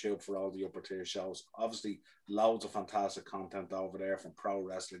on YouTube for all the upper tier shows. Obviously, loads of fantastic content over there from pro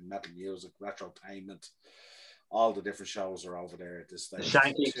wrestling, metal music, retrotainment. All the different shows are over there at this stage.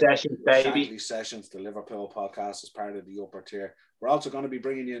 Shanky Sessions, baby. Shanky Sessions, the Liverpool podcast, is part of the upper tier. We're also going to be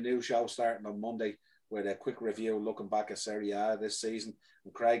bringing you a new show starting on Monday with a quick review looking back at Serie A this season.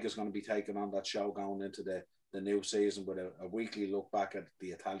 And Craig is going to be taking on that show going into the new season with a weekly look back at the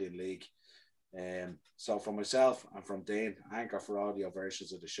Italian League. So from myself and from Dean, anchor for audio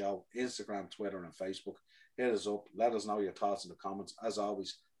versions of the show, Instagram, Twitter and Facebook, hit us up, let us know your thoughts in the comments. As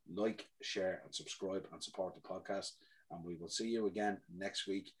always, like, share and subscribe and support the podcast, and we will see you again next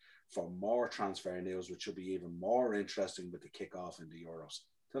week for more transfer news, which will be even more interesting with the kickoff in the Euros.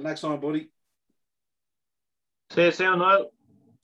 Till next time, buddy. See you soon, Noel.